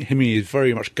 Mycroft is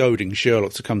very much goading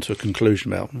Sherlock to come to a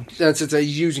conclusion about. They're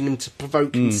using him to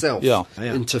provoke himself yeah.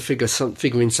 into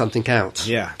figuring something out.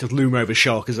 Yeah, to loom over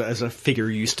Sherlock as a figure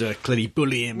who used to clearly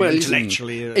bully him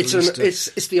intellectually.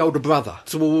 It's the older brother.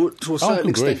 To a certain good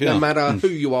extent, grief, yeah. no matter who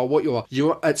you are, what you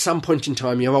are, at some point in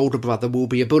time, your older brother will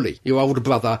be a bully. Your older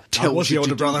brother tells was you the older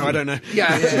to do brother? things. I don't know.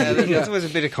 Yeah, There's always a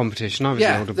bit of competition. I was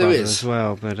Yeah, the older there brother is. as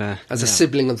well, but As a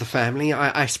sibling of the family,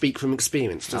 I speak from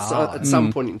experience. At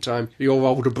some point in time, your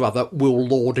older brother will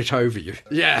lord it over you.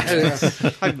 Yeah.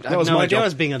 I had was no my idea job. I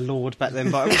was being a lord back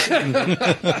then, but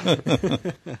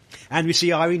And we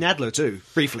see Irene Adler too,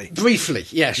 briefly. Briefly,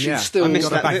 yeah, she's Yeah. still I missed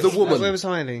got that. the woman Where was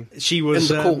Eileen? She was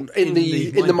in the court, in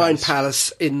the Mind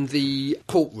Palace, in the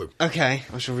courtroom, Okay,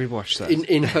 I shall rewatch that.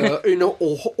 in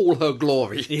all her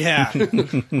glory. Yeah,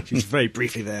 she's very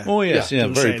briefly there. Oh, yes, yeah,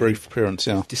 Doesn't very say brief appearance,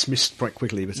 yeah. Dismissed quite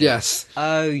quickly, but Yes,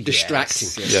 Oh, yes. Distracting.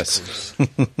 Yes.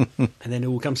 and then it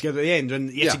all comes together at the end,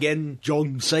 and yet Yeah. again,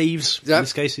 John saves. Yeah. In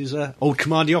this case, his old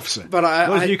commanding officer, but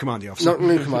not his new commanding officer. not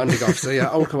new commanding officer, yeah,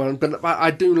 old commanding. But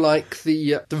I do like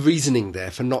the reasoning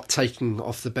there for not taking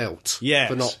off the belt, Yes.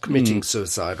 for not committing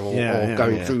suicide or Yeah,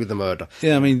 going through the murder.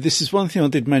 Yeah, I mean, this is one thing I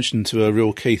did mention to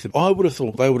Real Keith. I would have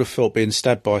thought they would have felt being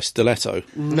stabbed by a stiletto.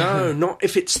 No, not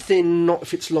if it's thin, not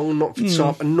if it's long, not if it's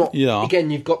sharp, and not. Yeah.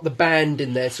 Again, you've got the band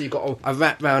in there, so you've got a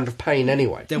wrap round of pain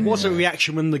anyway. There was a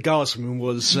reaction when the guardsman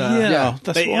was. Yeah,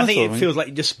 that's but what I I think thought, it I mean. feels like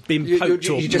you've just been You- poked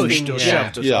or you're just pushed being or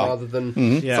shoved shoved. Yeah. rather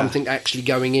than Yeah. something actually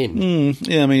going in.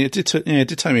 Yeah, I mean, it did take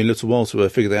me a little while to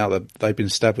figure out that they'd been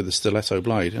stabbed with a stiletto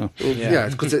blade. Yeah. Yeah,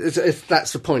 because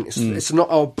that's the point. It's not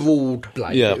a broad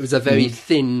blade. Yeah. It was a very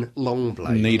thin, long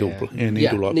blade. Needle-like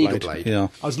needle blade. blade. Yeah.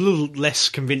 I was a little less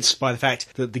convinced by the fact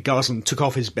that the guardsman took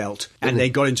off his belt and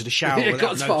then got into the shower. It without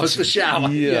got as far as the noticing. shower.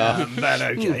 Yeah. But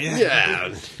okay,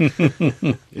 yeah.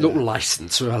 Yeah. Little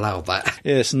license to allow that.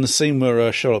 Yes, and the scene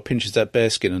where Charlotte pinches that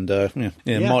bearskin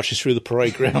and marches through the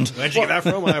parade ground. Where'd you get that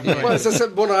from? I have no Well, idea. as I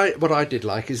said, what I did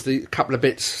like is the couple of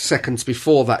seconds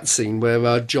before that scene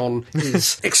where John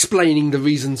is explaining the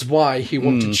reasons why he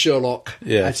wanted Sherlock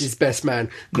Yes. as his best man,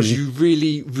 because you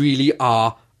really, really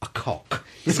are a cock.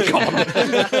 He's gone.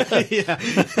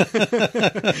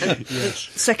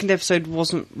 Second episode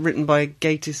wasn't written by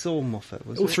Gatiss or Moffat,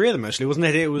 was All it? three of them, mostly, wasn't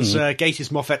it? It was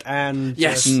Gatiss, Moffat, and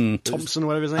Yes. Thompson, or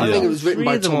whatever his name I is. think it was written Three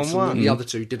by of them on Thompson, one. and the other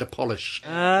two did a polish.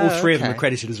 All three of them okay. are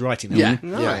credited as writing them. Yeah.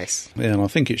 Nice. Yeah, and I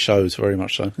think it shows very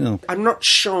much so. Yeah. I'm not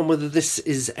sure whether this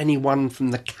is anyone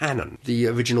from the canon, the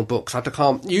original books. I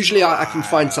can't. Usually, I can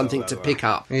find something to pick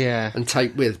up, Yeah. and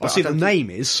take with. I But see I the don't name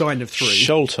is Sign of Three.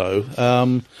 Sholto,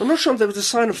 I'm not sure if there was a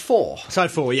sign of 4. Sign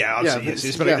of Four, yeah, obviously, Yeah,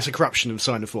 yes. but- It's a corruption of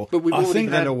Sign of Four. But we've I already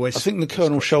think had. always- I think the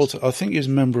Colonel Sholto, I think he was a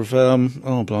member of,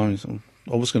 blimey,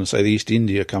 I was going to say the East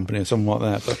India Company or something like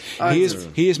that, but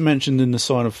he is mentioned in the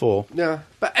Sign of Four. Yeah,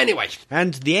 but anyway,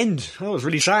 And the end. That was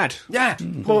really sad. yeah.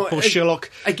 Well, Poor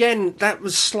Sherlock. Again, that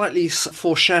was slightly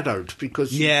foreshadowed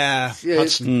because Yeah,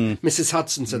 Hudson. Mrs.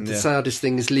 Hudson said the saddest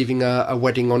thing is leaving a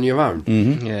wedding on your own,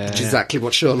 Yeah. which is exactly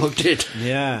what Sherlock did.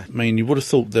 Yeah. I mean, you would have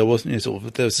thought there wasn't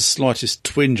there was the slightest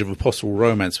twinge of a possible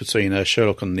romance between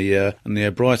Sherlock and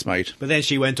the bridesmaid. But then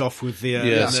she went off with the Yeah,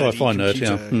 nerdy sci-fi nerd,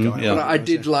 computer yeah. guy. Yeah. But I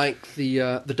did like the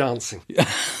dancing.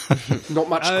 Not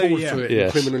much Oh, call yeah. for it in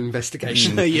Yes. criminal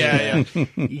investigation. yeah.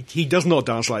 He does not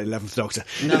dance like the 11th Doctor.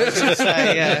 No, I was going to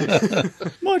say, yeah.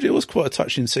 Mind you, it was quite a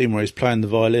touching scene where he's playing the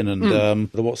violin and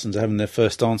the Watsons are having their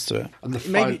first dance to it. And the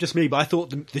Maybe just me, but I thought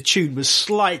the tune was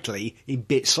slightly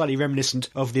reminiscent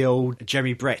of the old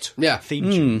Jeremy Brett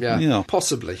theme tune. yeah,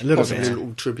 possibly a little possibly bit. a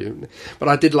little tribute. But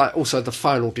I did like also the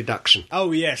final deduction.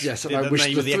 Oh, yes. Yes, and The I wish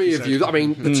name the of the three of episode. you. I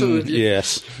mean, the two of you.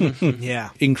 Yes. Yeah.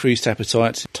 Increased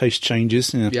appetite, taste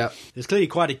changes. Yeah. Yeah. There's clearly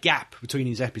quite a gap between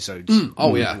these episodes.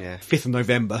 Oh yeah. Yeah. 5th of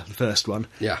November, the first one.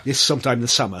 Yeah. This is sometime in the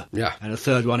summer. Yeah. And the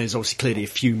third one is obviously clearly a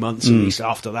few months at least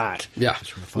after that. Yeah.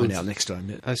 Which we'll find out next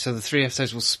time. Oh, so the 3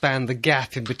 episodes will span the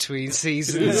gap in between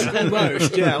seasons.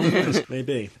 Almost, yeah. Almost.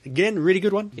 Maybe. Again, really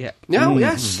good one. Yeah. Oh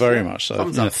yes. Very much so.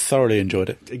 Thumbs Yeah, up. thoroughly enjoyed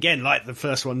it. Again, like the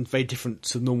first one, very different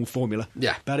to the normal formula.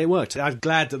 Yeah. But it worked. I'm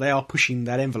glad that they are pushing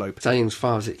that envelope. Staying as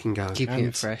far as it can go. Keeping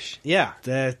it fresh. Yeah,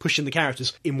 they're pushing the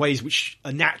characters in ways which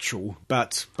are natural,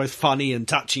 but both funny and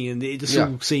touching, and it just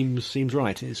all seems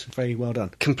right. It's very well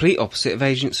done. Complete opposite of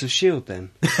Agents of S.H.I.E.L.D. then.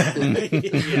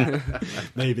 Yeah,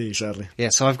 maybe, sadly. Yeah,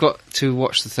 so I've got to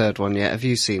watch the third one yet. Have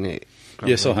you seen it?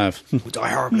 Yes, I have. Will die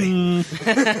horribly.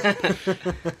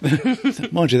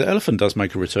 Mind you, the elephant does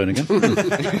make a return again.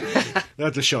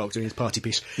 That's a shark doing his party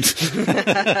piece.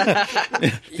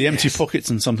 The empty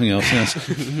pockets and something else, yes.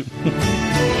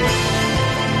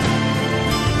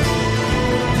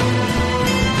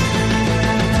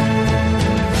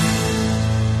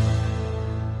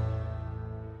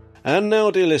 And now,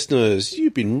 dear listeners,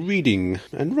 you've been reading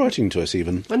and writing to us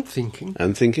even. And thinking.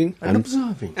 And thinking. And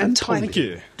observing. And Thank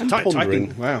you. pondering.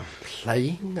 Typing. Wow.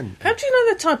 Playing and How do you know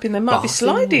they're typing? They might be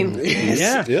sliding.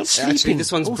 Yeah. Yep. Actually,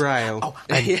 this one's Braille. Oh,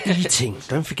 and eating.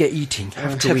 Don't forget eating.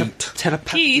 Have to eat.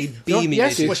 Telepathically Keith. beaming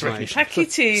Yes, it yes, information. Pack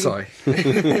it in.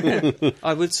 Sorry.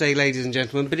 I would say ladies and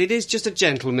gentlemen, but it is just a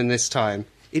gentleman this time.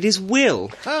 It is Will.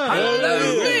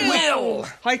 Hello, Will.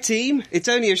 Hi team, it's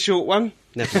only a short one.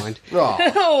 Never mind. Oh,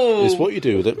 Oh, It's what you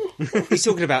do with it. He's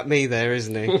talking about me there,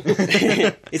 isn't he?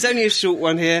 It's only a short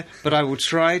one here, but I will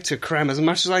try to cram as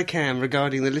much as I can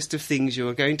regarding the list of things you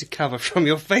are going to cover from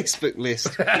your Facebook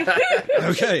list.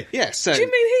 Okay. Yeah, so... do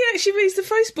you mean he actually reads the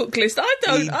Facebook list? I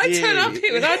don't. He I turn up did.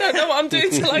 here and I don't know what I'm doing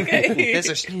till I get here.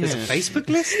 There's a Facebook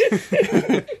list?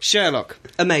 Sherlock.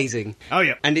 Amazing. Oh,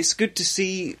 yeah. And it's good to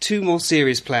see 2 more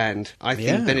series planned. I think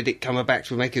Yeah. Benedict Cumberbatch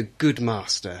will make a good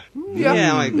master.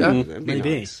 Yeah. I agree. Yeah. That'd be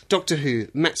Maybe. nice. Doctor Who.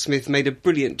 Matt Smith made a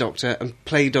brilliant Doctor and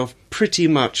played off pretty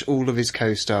much all of his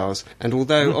co-stars. And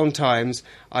although on times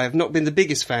I have not been the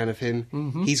biggest fan of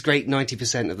him, he's great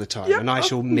 90% of the time, and I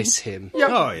shall miss him. yeah.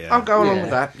 Oh, yeah. I'll go along Yeah.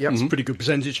 with that. Yep. It's a pretty good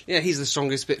percentage. Yeah, he's the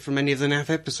strongest bit from any of the NAF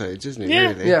episodes, isn't he?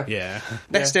 Yeah. Really? Yeah. Yeah.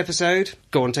 Best episode?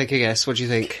 Go on, take a guess. What do you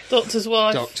think? Doctor's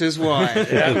wife. Doctor's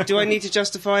Wife. Do I need to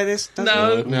justify this? Does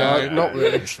No. it? No, not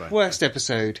really. It's fine. Worst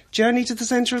episode? Journey to the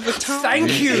Centre of the Time.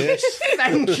 Thank you.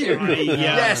 Thank you.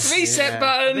 Yes. Reset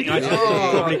button. I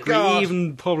probably agree. God.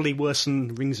 Even probably worse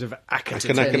than Rings of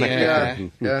Akaten. Yeah.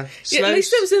 Yeah. Yeah, at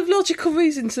least there was a logical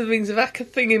reason to the Rings of Akka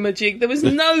thingamajig. There was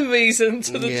no reason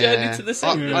to the Journey to the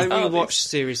Centre. I of the TARDIS. rewatched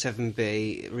Series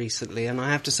 7B recently, and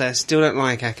I have to say I still don't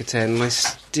like Akaten, and I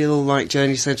still like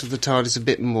Journey to the Centre of the TARDIS a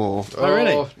bit more. Oh,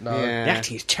 really? No. Yeah. The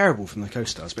acting is terrible from the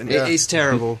co-stars, but It is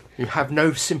terrible. You have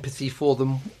no sympathy for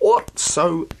them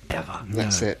whatsoever.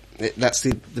 That's it. That's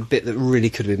the bit that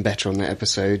really could have been better on that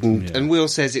episode. And Will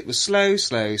says it was slow,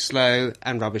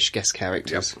 and rubbish guest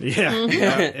characters. Yeah.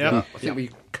 Yeah. I think we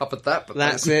covered that. But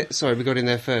That's it. Sorry, we got in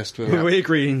there first. Will. We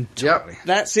agree. Yep.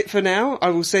 That's it for now. I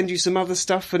will send you some other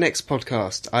stuff for next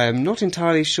podcast. I am not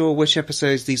entirely sure which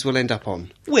episodes these will end up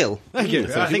on. Will. Thank you.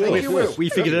 I think we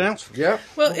figured it out. Yeah.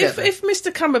 Well, We'll get there. if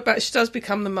Mr. Cumberbatch does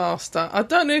become the Master, I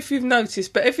don't know if you've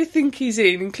noticed, but everything he's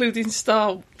in, including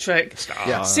Star Trek,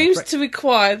 Yeah. seems to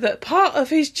require that part of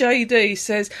his JD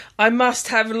says, I must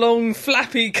have long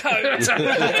flappy coat.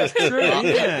 I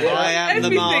am the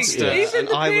Everything, master, even and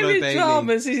the I will period obey you.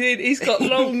 dramas he's in, he's got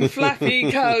long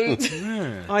flappy coat.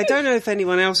 I don't know if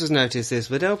anyone else has noticed this,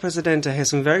 but El Presidente has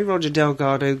some very Roger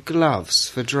Delgado gloves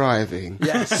for driving.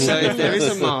 Yes. So if there is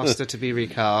a master to be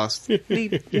recast,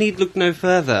 need look no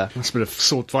further. That's a bit of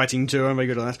sword fighting too. I'm very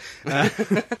good at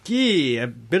that. Yeah, a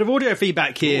bit of audio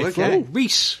feedback here Oh, okay. from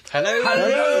Reese.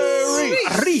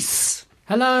 Hello, Reese.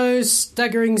 Hello,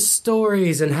 Staggering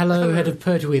Stories, and hello, Head of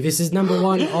Pertwee. This is number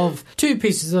 1 of 2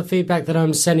 pieces of feedback that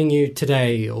I'm sending you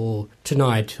today, or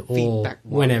tonight, or Feedback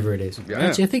one. whenever it is.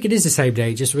 Actually, I think it is the same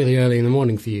day, just really early in the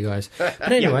morning for you guys. But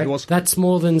anyway, it was. that's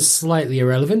more than slightly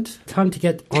irrelevant. Time to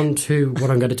get on to what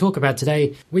I'm going to talk about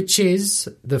today, which is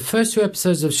the first 2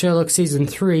 episodes of Sherlock Season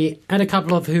 3, and a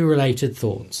couple of Who-related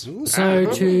thoughts.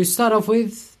 So, to start off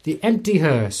with, The Empty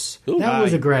Hearse. That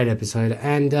was a great episode,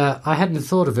 and I hadn't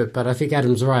thought of it, but I think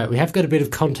Adam's right. We have got a bit of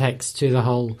context to the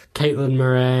whole Caitlin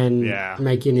Moran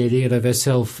making an idiot of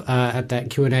herself at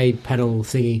that Q&A panel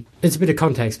thingy. It's a bit of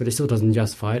context, but it still doesn't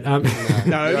justify it.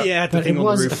 The But thing it on the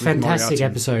was roof a with fantastic Moriarty.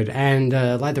 episode, and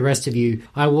like the rest of you,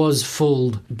 I was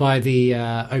fooled by the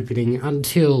opening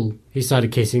until he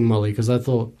started kissing Molly, because I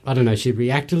thought, I don't know, she'd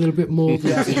react a little bit more.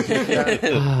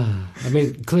 I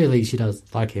mean, clearly she does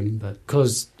like him, but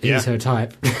because he's her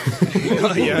type.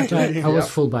 I was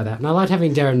fooled by that. And I liked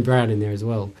having Darren Brown in there as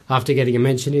well. After getting a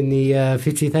mention in the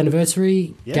 50th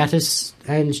anniversary, Gattis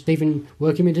and Stephen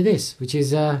work him into this, which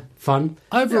is fun.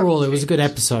 Overall, it was a good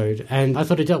episode, and I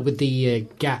thought it dealt with the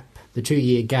gap, the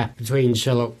 2-year gap between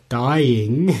Sherlock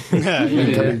dying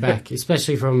and coming back,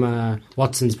 especially from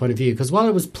Watson's point of view. Because while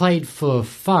it was played for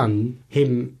fun,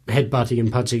 him headbutting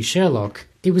and punching Sherlock,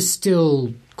 it was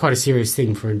still quite a serious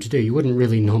thing for him to do. You wouldn't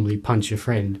really normally punch your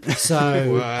friend.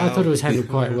 So I thought it was handled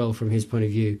quite well from his point of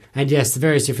view. And yes, the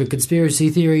various different conspiracy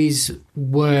theories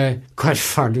were quite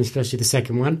fun, especially the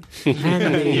second one.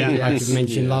 And the, like you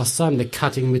mentioned last time, the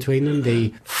cutting between them,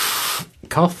 the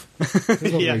cough. It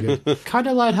was all very good. Kind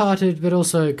of lighthearted, but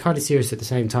also kind of serious at the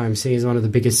same time, seeing as one of the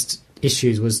biggest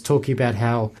issues was talking about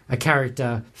how a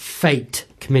character faked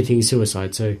committing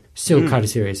suicide, so still kind of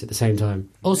serious at the same time.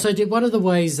 Also, did one of the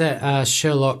ways that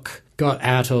Sherlock got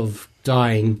out of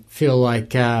dying feel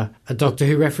like a Doctor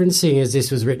Who reference, seeing as this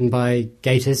was written by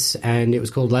Gatiss and it was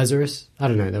called Lazarus? I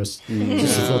don't know, that was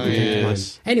just a thought that came to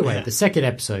mind. Anyway, the second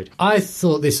episode. I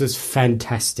thought this was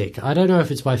fantastic. I don't know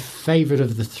if it's my favourite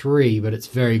of the 3, but it's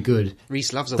very good.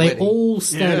 Reese loves a They wedding. all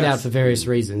stand out for various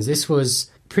reasons. This was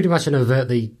pretty much an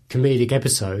overtly comedic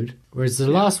episode, whereas the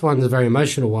last one's a very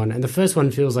emotional one, and the first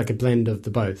one feels like a blend of the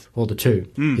both, or the two.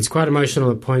 It's quite emotional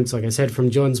at points, like I said, from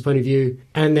John's point of view,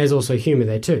 and there's also humour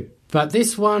there too. But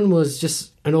this one was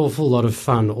just an awful lot of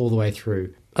fun all the way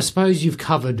through. I suppose you've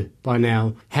covered by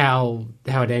now how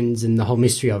it ends and the whole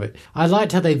mystery of it. I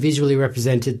liked how they visually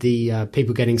represented the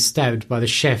people getting stabbed by the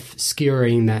chef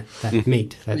skewering that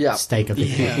meat, that steak, I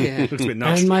think. Yeah. Looks a bit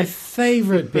nasty. And my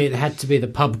favourite bit had to be the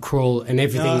pub crawl and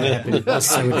everything that happened. I was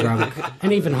so drunk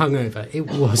and even hungover. It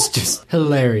was just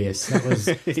hilarious. That was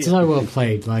so well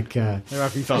played. Like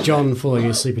having fun. John falling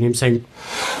asleep and him saying,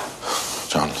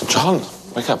 John,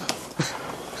 wake up.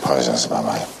 Apologize about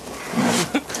my...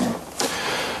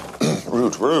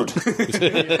 rude. all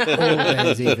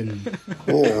days even.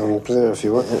 Yeah, I'll be there if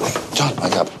you want. John,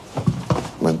 wake up.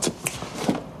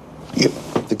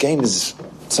 The game is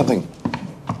something...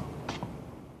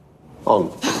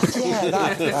 on. Yeah,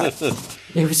 that.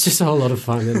 It was just a whole lot of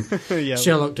fun. And Yeah.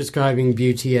 Sherlock describing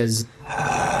beauty as...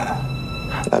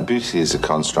 Beauty is a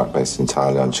construct based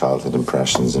entirely on childhood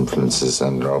impressions, influences,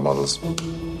 and role models.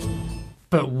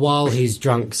 But while he's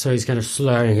drunk, so he's kind of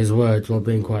slurring his words while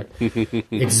being quite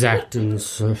exact and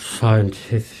sort of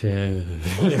scientific.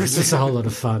 It was just a whole lot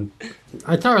of fun.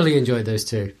 I thoroughly enjoyed those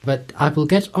two. But I will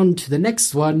get on to the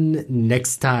next one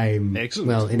next time. Excellent.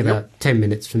 Well, in about 10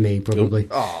 minutes for me, probably.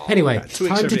 Anyway, 2 weeks time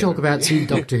to earlier. talk about some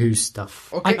Doctor Who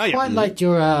stuff. Okay. I quite liked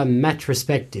your Matt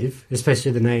Respective,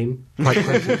 especially the name. Quite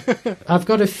quickly. I've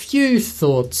got a few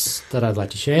thoughts that I'd like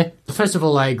to share. First of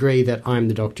all, I agree that I'm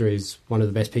the Doctor is one of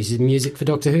the best pieces of music for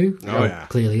Doctor Who. Oh, yeah.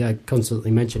 Clearly, I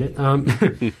constantly mention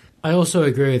it. I also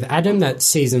agree with Adam that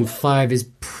season 5 is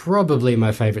probably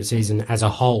my favourite season as a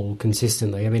whole,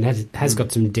 consistently. I mean, it has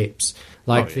got some dips.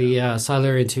 Like the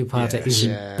Silurian two-parter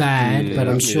isn't bad, but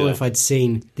I'm sure if I'd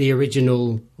seen the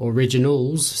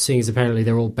originals, seeing as apparently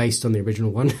they're all based on the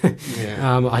original one,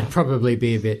 I'd probably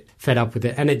be a bit fed up with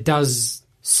it. And it does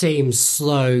seem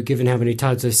slow given how many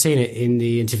times I've seen it in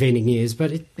the intervening years,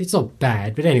 but it's not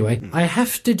bad. But anyway, I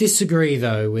have to disagree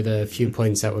though with a few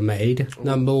points that were made.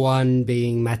 Number one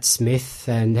being Matt Smith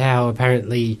and how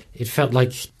apparently it felt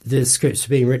like the scripts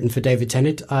were being written for David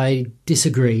Tennant. I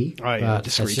disagree. I disagree But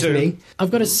that's just too. me.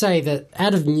 I've got to say that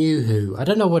out of New Who, I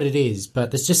don't know what it is, but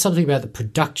there's just something about the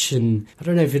production. I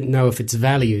don't even know if it's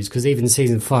values, because even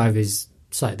season 5 is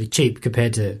slightly cheap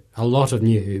compared to a lot of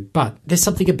New Who, but there's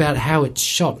something about how it's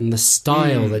shot and the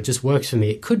style that just works for me.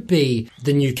 It could be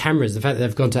the new cameras, the fact that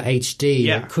they've gone to HD.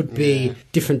 Yeah. It could be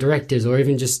different directors or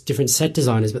even just different set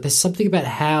designers, but there's something about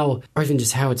how, or even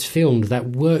just how it's filmed, that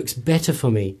works better for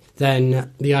me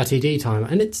than the RTD time.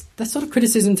 And that's not a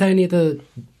criticism to any of the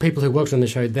people who worked on the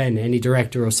show then, any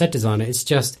director or set designer. It's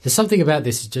just, there's something about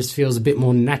this, it just feels a bit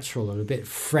more natural and a bit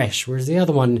fresh, whereas the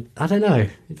other one, I don't know,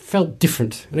 it felt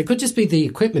different. And it could just be the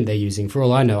equipment they're using, for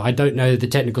all I know. I don't know the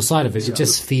technical side of it. It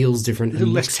just feels different and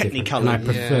little looks less different, Technicolor. and I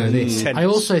prefer this. Tense. I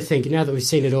also think, now that we've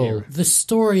seen it all, the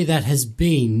story that has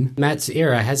been Matt's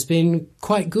era has been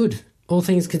quite good, all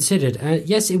things considered.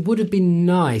 Yes, it would have been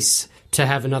nice to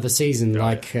have another season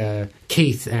like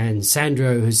Keith and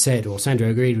Sandro has said, or Sandro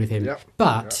agreed with him.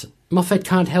 But Moffat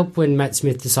can't help when Matt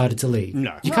Smith decided to leave.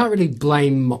 No. You can't really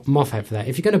blame Moffat for that.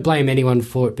 If you're going to blame anyone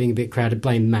for it being a bit crowded,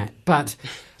 blame Matt. But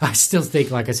I still think,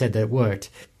 like I said, that it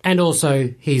worked. And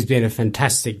also, he's been a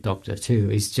fantastic Doctor too.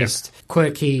 He's just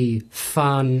quirky,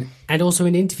 fun, and also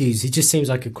in interviews, he just seems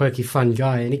like a quirky, fun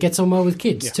guy, and he gets on well with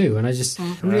kids too. And I just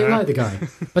really like the guy.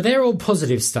 But they're all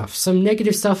positive stuff. Some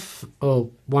negative stuff, or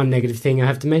one negative thing I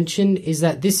have to mention, is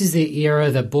that this is the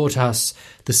era that brought us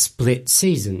the split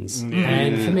seasons.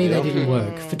 And for me, they didn't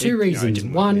work for two reasons.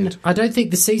 One, I don't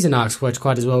think the season arcs worked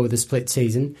quite as well with the split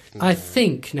season. I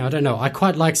think, now I don't know, I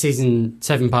quite like season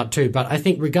 7 part 2, but I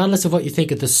think regardless of what you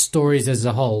think of the stories as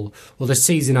a whole, or the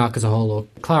season arc as a whole, or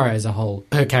Clara as a whole,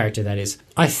 her character that is,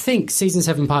 I think season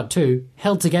 7 part 2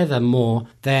 held together more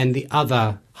than the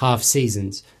other half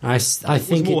seasons. I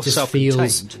think more it just feels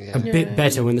self-contained. a bit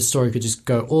better when the story could just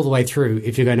go all the way through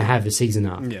if you're going to have a season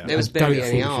arc. Yeah. There was I don't barely any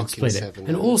think you should arc in split it. 7.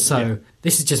 And also,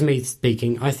 this is just me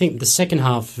speaking, I think the second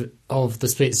half of the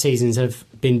split seasons have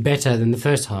been better than the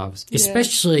first halves.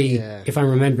 Especially, if I'm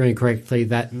remembering correctly,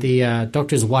 that the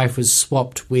Doctor's wife was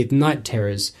swapped with Night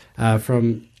Terrors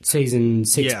from season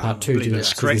 6 Yeah, part I 2 believe to that's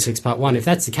season correct. 6 part 1. If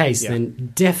that's the case,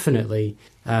 then definitely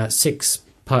 6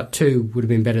 part 2 would have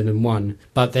been better than 1.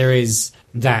 But there is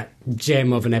that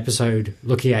gem of an episode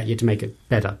looking at you to make it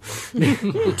better.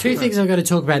 Two things I'm going to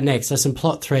talk about next are some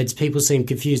plot threads people seem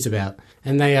confused about.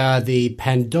 And they are the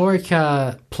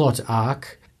Pandorica plot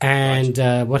arc and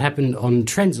what happened on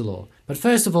Trenzalore. But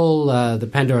first of all, the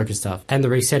Pandorica stuff and the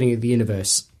resetting of the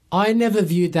universe. I never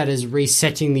viewed that as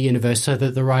resetting the universe so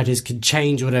that the writers could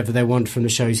change whatever they want from the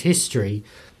show's history.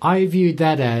 I viewed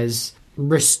that as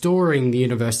restoring the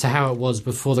universe to how it was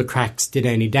before the cracks did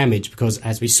any damage, because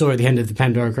as we saw at the end of the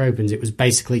Pandora Opens, it was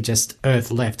basically just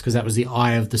Earth left, because that was the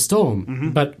eye of the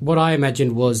storm. But what I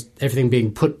imagined was everything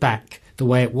being put back the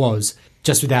way it was,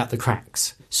 just without the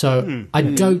cracks. So I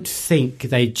don't think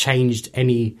they changed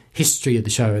any history of the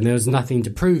show, and there was nothing to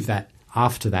prove that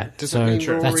after that. Does So that mean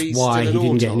that's Rory's why he still an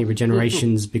didn't get any Auton?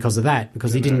 regenerations because of that,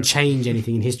 because he didn't change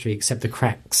anything in history except the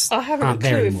cracks. I haven't aren't a clue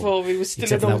there if anymore, Rory was still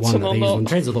except an for that one Auton that or they used on not.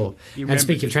 Translator. And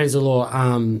speaking of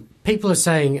Translator, people are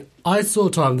saying, I saw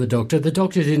Time of the Doctor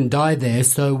didn't die there,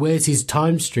 so where's his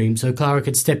time stream so Clara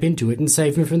could step into it and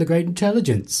save him from the Great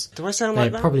Intelligence? Do I sound They're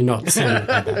like that? probably not saying it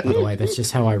like that, by the way. That's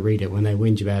just how I read it when they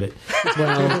whinge about it.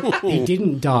 Well, he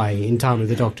didn't die in Time of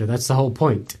the Doctor. That's the whole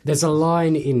point. There's a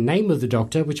line in Name of the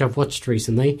Doctor, which I've watched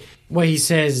recently, where he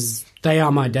says, they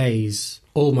are my days,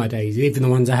 all my days, even the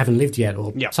ones I haven't lived yet,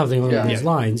 or something along those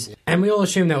lines. And we all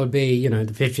assume that would be, the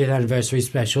 50th anniversary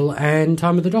special and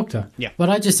Time of the Doctor. Yeah. But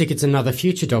I just think it's another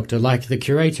future Doctor, like the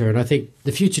Curator, and I think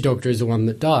the future Doctor is the one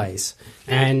that dies.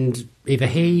 And either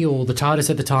he or the TARDIS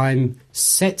at the time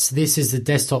sets this as the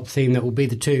desktop theme that will be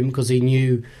the tomb, because he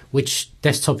knew which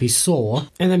desktop he saw,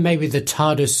 and then maybe the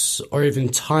TARDIS or even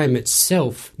time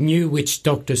itself knew which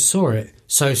Doctor saw it.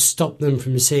 So stop them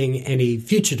from seeing any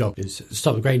future Doctors.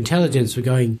 Stop the Great Intelligence from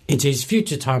going into his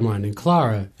future timeline and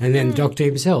Clara, and then the Doctor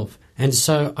himself. And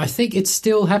so I think it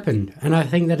still happened, and I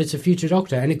think that it's a future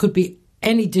Doctor, and it could be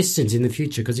any distance in the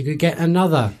future, because he could get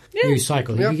another new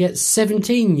cycle. He could get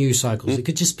 17 new cycles. It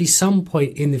could just be some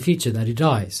point in the future that he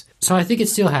dies. So I think it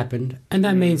still happened, and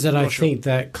that means that I think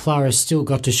that Clara still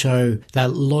got to show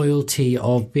that loyalty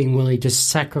of being willing to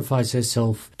sacrifice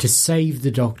herself to save the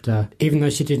Doctor, even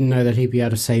though she didn't know that he'd be able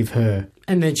to save her.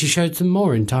 And then she showed some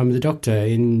more in Time of the Doctor,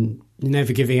 in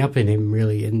never giving up in him,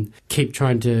 really, and keep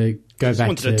trying to go back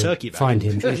wanted a to turkey back. find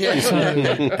him. So,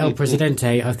 El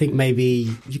Presidente, I think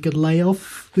maybe you could lay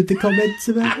off with the comments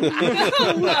about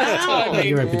it.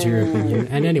 You're open to your opinion.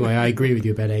 And anyway, I agree with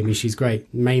you about Amy. She's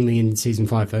great, mainly in season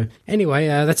 5, though. Anyway,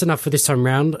 that's enough for this time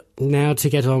round. Now to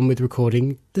get on with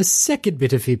recording the second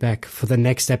bit of feedback for the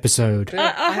next episode.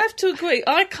 I have to agree.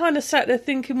 I kind of sat there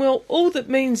thinking, well, all that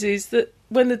means is that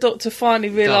when the Doctor finally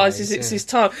realises Dies, it's his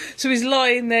time, so he's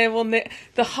lying there on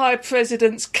the High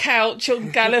President's couch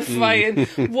on Gallifrey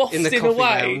and wafting coffee away.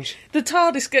 lounge. The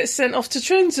TARDIS gets sent off to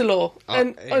Trenzalore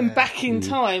and back in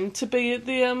time to be at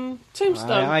the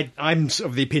tombstone. I'm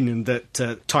of the opinion that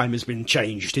time has been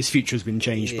changed. His future has been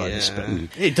changed by this, but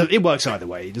it works either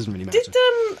way. It doesn't really matter. Did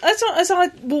as I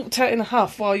walked out in a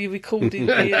huff while you recorded the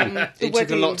It took a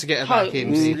wedding lot to get her back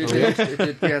in.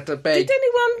 poems, We had to beg. Did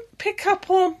anyone pick up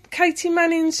on Katie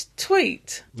Manning's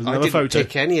tweet? I Another didn't photo.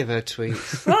 pick any of her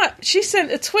tweets. Right, she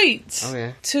sent a tweet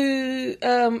to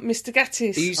Mr.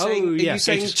 Gattis. Are you saying, Oh, yeah. are you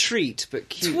saying It's- treat, but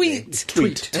cutely?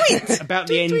 Tweet. About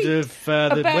the end of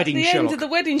the About wedding the Sherlock. end of the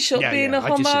wedding shot Yeah, being yeah, a I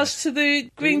just see homage to the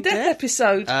Green Death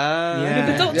episode. With the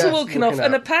Yeah. Doctor Yes, walking off, walking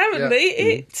and out. apparently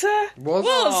it Was.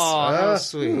 Oh, how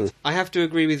sweet. I have to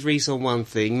agree with Reese on one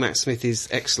thing. Matt Smith is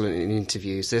excellent in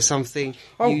interviews. There's something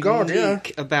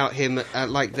unique about him,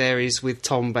 like there is with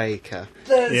Tom Baker.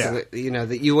 Yeah.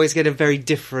 That you always get a very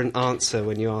different answer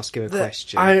when you ask him a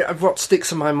question. What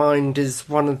sticks in my mind is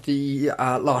one of the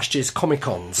last year's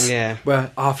Comic-Cons,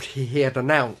 where after he had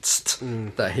announced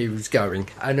that he was going,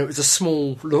 and it was a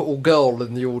small little girl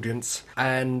in the audience,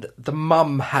 and the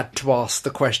mum had to ask the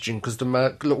question because the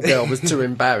little girl was too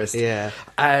embarrassed.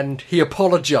 And he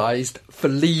apologised for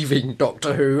leaving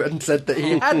Doctor Who and said that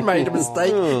he had made a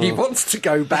mistake. He wants to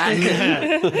go back.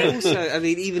 Also, I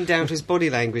mean, even down to his body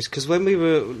language, because when we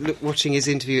were watching his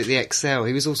interview at the XL,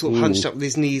 he was all sort of hunched up with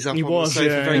his knees up on the sofa,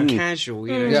 very casual.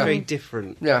 It's very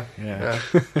different.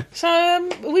 So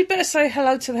we'd better say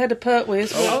hello to the head of Pertwee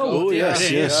as well. Oh,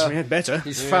 yes. We had better.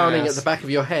 He's frowning at the back of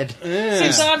your head.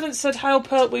 Since I haven't said hail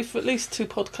Pertwee for at least 2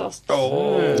 podcasts.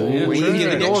 We He's give you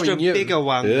an ignoring extra you. bigger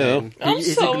one. Then. I'm He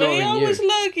is sorry, ignoring I you. was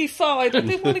lurgy-fied. I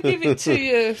didn't want to give it to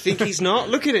you. Think he's not?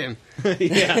 Look at him.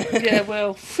 Yeah,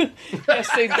 well, I've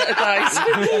seen better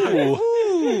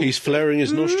days. He's flaring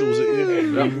his nostrils at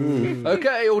you.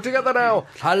 Okay, all together now.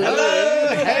 Hello,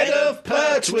 head of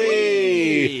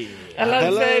Pertwee.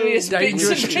 Hello, various Dangerous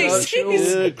bits and pieces.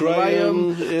 Churchill.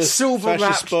 Graham, Silver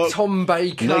Fascist wrapped Spock, Tom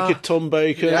Baker. Naked Tom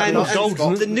Baker. And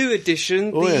Golden. the new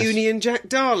edition, Oh, the yes. Union Jack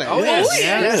Dalek. Oh, yes.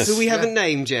 Yes. Who we haven't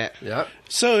named yet. Yeah.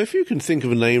 So, if you can think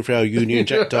of a name for our Union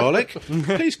Jack Dalek,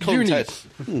 please contact.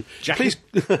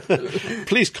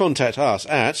 Please contact us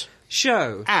at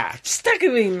Show.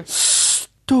 Staggering.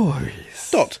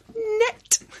 Stories.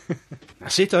 Net.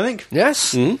 That's it, I think.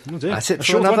 Yes. That's it. That's it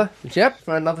for another. Yep,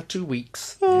 for another 2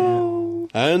 weeks. Oh.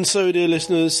 And so, dear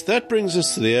listeners, that brings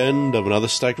us to the end of another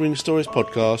Staggering Stories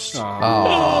podcast.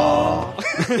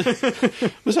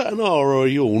 Was that an R or a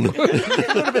yawn? A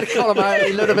little bit of column A,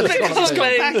 a little bit of column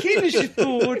B. Back in as you're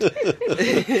bored.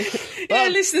 Yeah,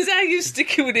 listeners, how are you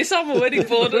sticking with this? I'm already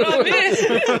bored and I'm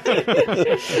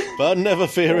here. But never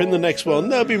fear, in the next one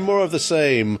there'll be more of the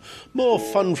same. More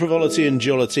fun, frivolity and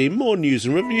jollity, more news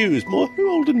and reviews, more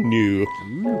old and new.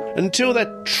 Until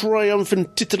that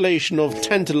triumphant titillation of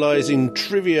tantalising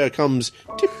trivia comes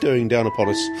tiptoeing down upon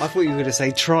us. I thought you were going to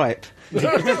say tripe.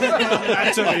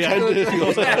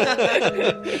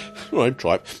 Right,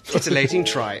 tripe. Titillating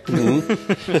tripe.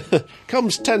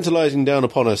 Comes tantalising down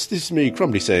upon us. This is me,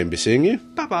 Crumbly, saying, be seeing you.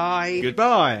 Bye-bye.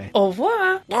 Goodbye. Au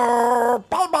revoir.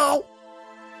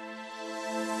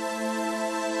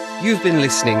 You've been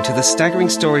listening to the Staggering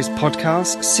Stories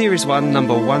podcast, Series 1,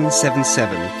 number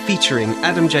 177, featuring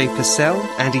Adam J. Purcell,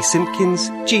 Andy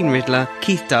Simpkins, Gene Riddler,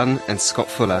 Keith Dunn and Scott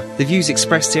Fuller. The views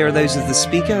expressed here are those of the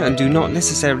speaker and do not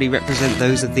necessarily represent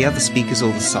those of the other speakers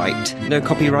or the site. No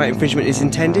copyright infringement is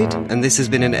intended, and this has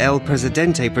been an El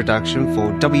Presidente production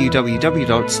for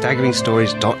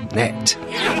www.staggeringstories.net.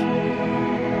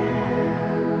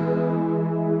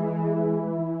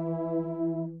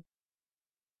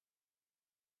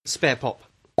 Spare pop.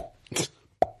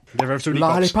 Never have too many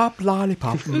pops. Lollipop,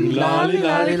 lollipop, lolly,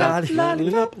 lolly, lolly,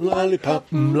 Lollipop, lollipop,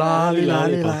 lolly,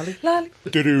 lolly, lolly.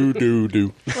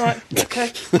 do-do-do-do. Right,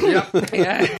 okay. Yeah.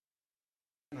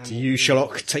 Do you,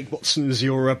 Sherlock, take Watson as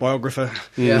your biographer?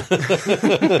 Yeah.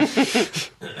 To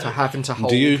having to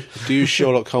hold. Do you,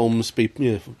 Sherlock Holmes, be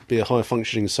a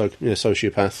high-functioning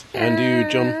sociopath? And do you,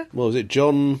 John? What was it?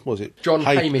 John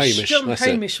Hamish. John That's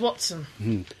Hamish Watson.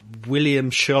 William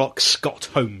Sherlock Scott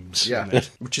Holmes. Yeah,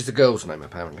 which is the girl's name,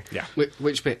 apparently. Yeah.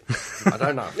 Which bit? I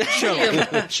don't know.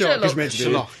 Sherlock is meant to be.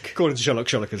 Sherlock. According to Sherlock,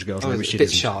 Sherlock is a girl's name, which a it bit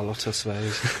isn't. Charlotte, I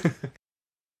suppose.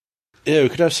 Yeah, we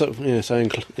could have something saying,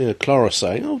 Clara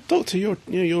saying, "Oh, Doctor,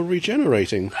 you're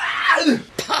regenerating."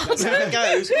 That's how it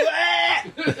goes.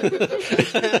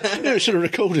 Yeah, we should have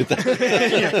recorded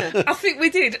that. I think we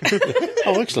did.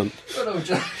 Oh, excellent.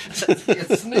 Just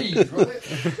a sneeze, right?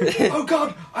 Oh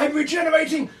God, I'm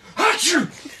regenerating. Achoo!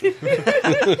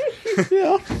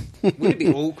 Yeah. Would it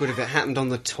be awkward if it happened on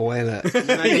the toilet?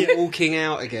 Maybe walking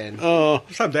out again. Oh,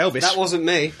 It's happened to Elvis. That wasn't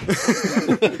me.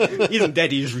 He isn't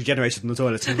dead, he just regenerated in the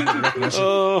toilet.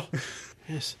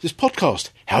 yes. This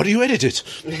podcast. How do you edit it?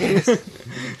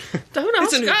 Don't ask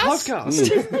It's a new us.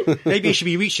 podcast. Maybe he should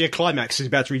be reaching a climax and he's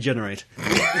about to regenerate.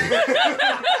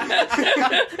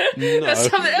 That's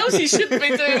something else you shouldn't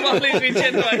be doing while he's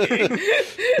regenerating.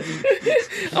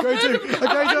 I'm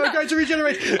going to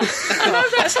regenerate. I know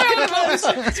that's how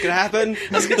It's going to happen.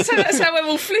 I was going to say that's how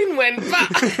Errol Flynn went,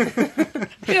 but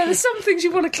yeah, there's some things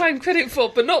you want to claim credit for,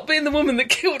 but not being the woman that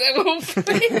killed Errol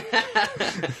Flynn.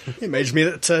 It amazes me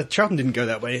that Charlton didn't go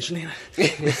that way, actually.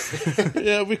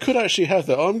 Yeah, we could actually have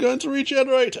that. I'm going to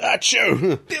regenerate.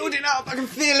 Achoo! Building up, I can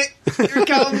feel it. Here it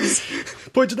comes.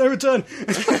 Point to no return.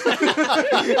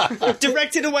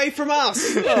 Directed away from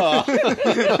us.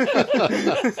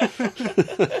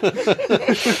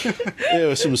 Yeah,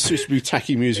 with some suitably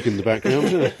tacky music in the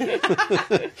background.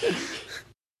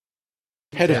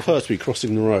 Head of Pertwee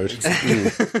crossing the road.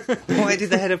 Why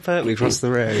did the head of Pertwee cross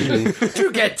the road? To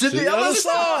get to the other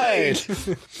side.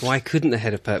 Why couldn't the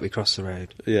head of Pertwee cross the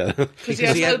road? Yeah.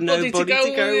 Because he had nobody to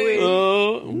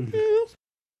go with.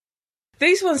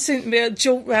 These ones seem to be a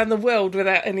jaunt round the world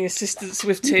without any assistance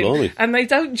with Tim. Blimey. And they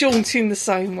don't jaunt in the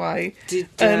same way. Did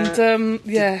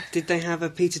they have a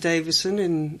Peter Davison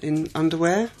in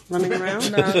underwear running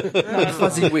around? No.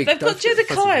 Fuzzy wig. They've got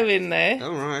Jedediah in there.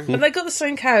 All right. And they got the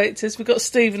same characters. We've got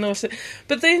Stephen also.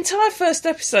 But the entire first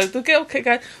episode, the girl kept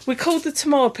going, we called the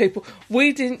Tomorrow People.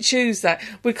 We didn't choose that.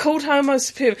 We called Homo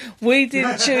Superior. We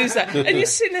didn't choose that. And you're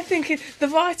sitting there thinking, the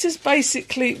writers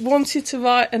basically wanted to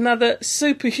write another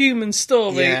superhuman story.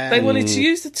 Yeah. They wanted to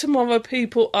use the Tomorrow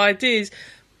People ideas,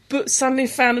 but suddenly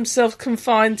found themselves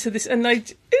confined to this. And they...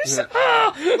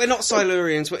 We're not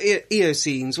Silurians, we're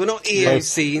Eocenes. We're not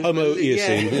Eocenes. Homo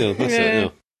Eocene. Yeah, that's it, yeah.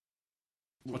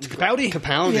 What's Capaldi?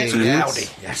 Capaldi. Yes.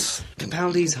 Capaldi, yes.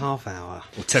 Capaldi's half hour.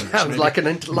 Sounds like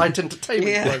an light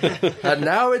entertainment Yeah. program. And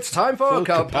now it's time for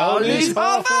Capaldi's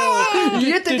Half Hour.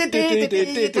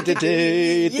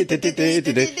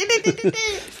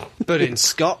 But in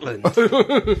Scotland.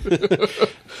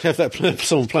 Have that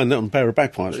someone playing that on a pair of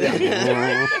bagpipes. It'll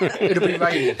be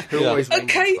raining. It'll always rain.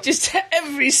 Okay, just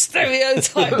every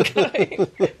stereotype going.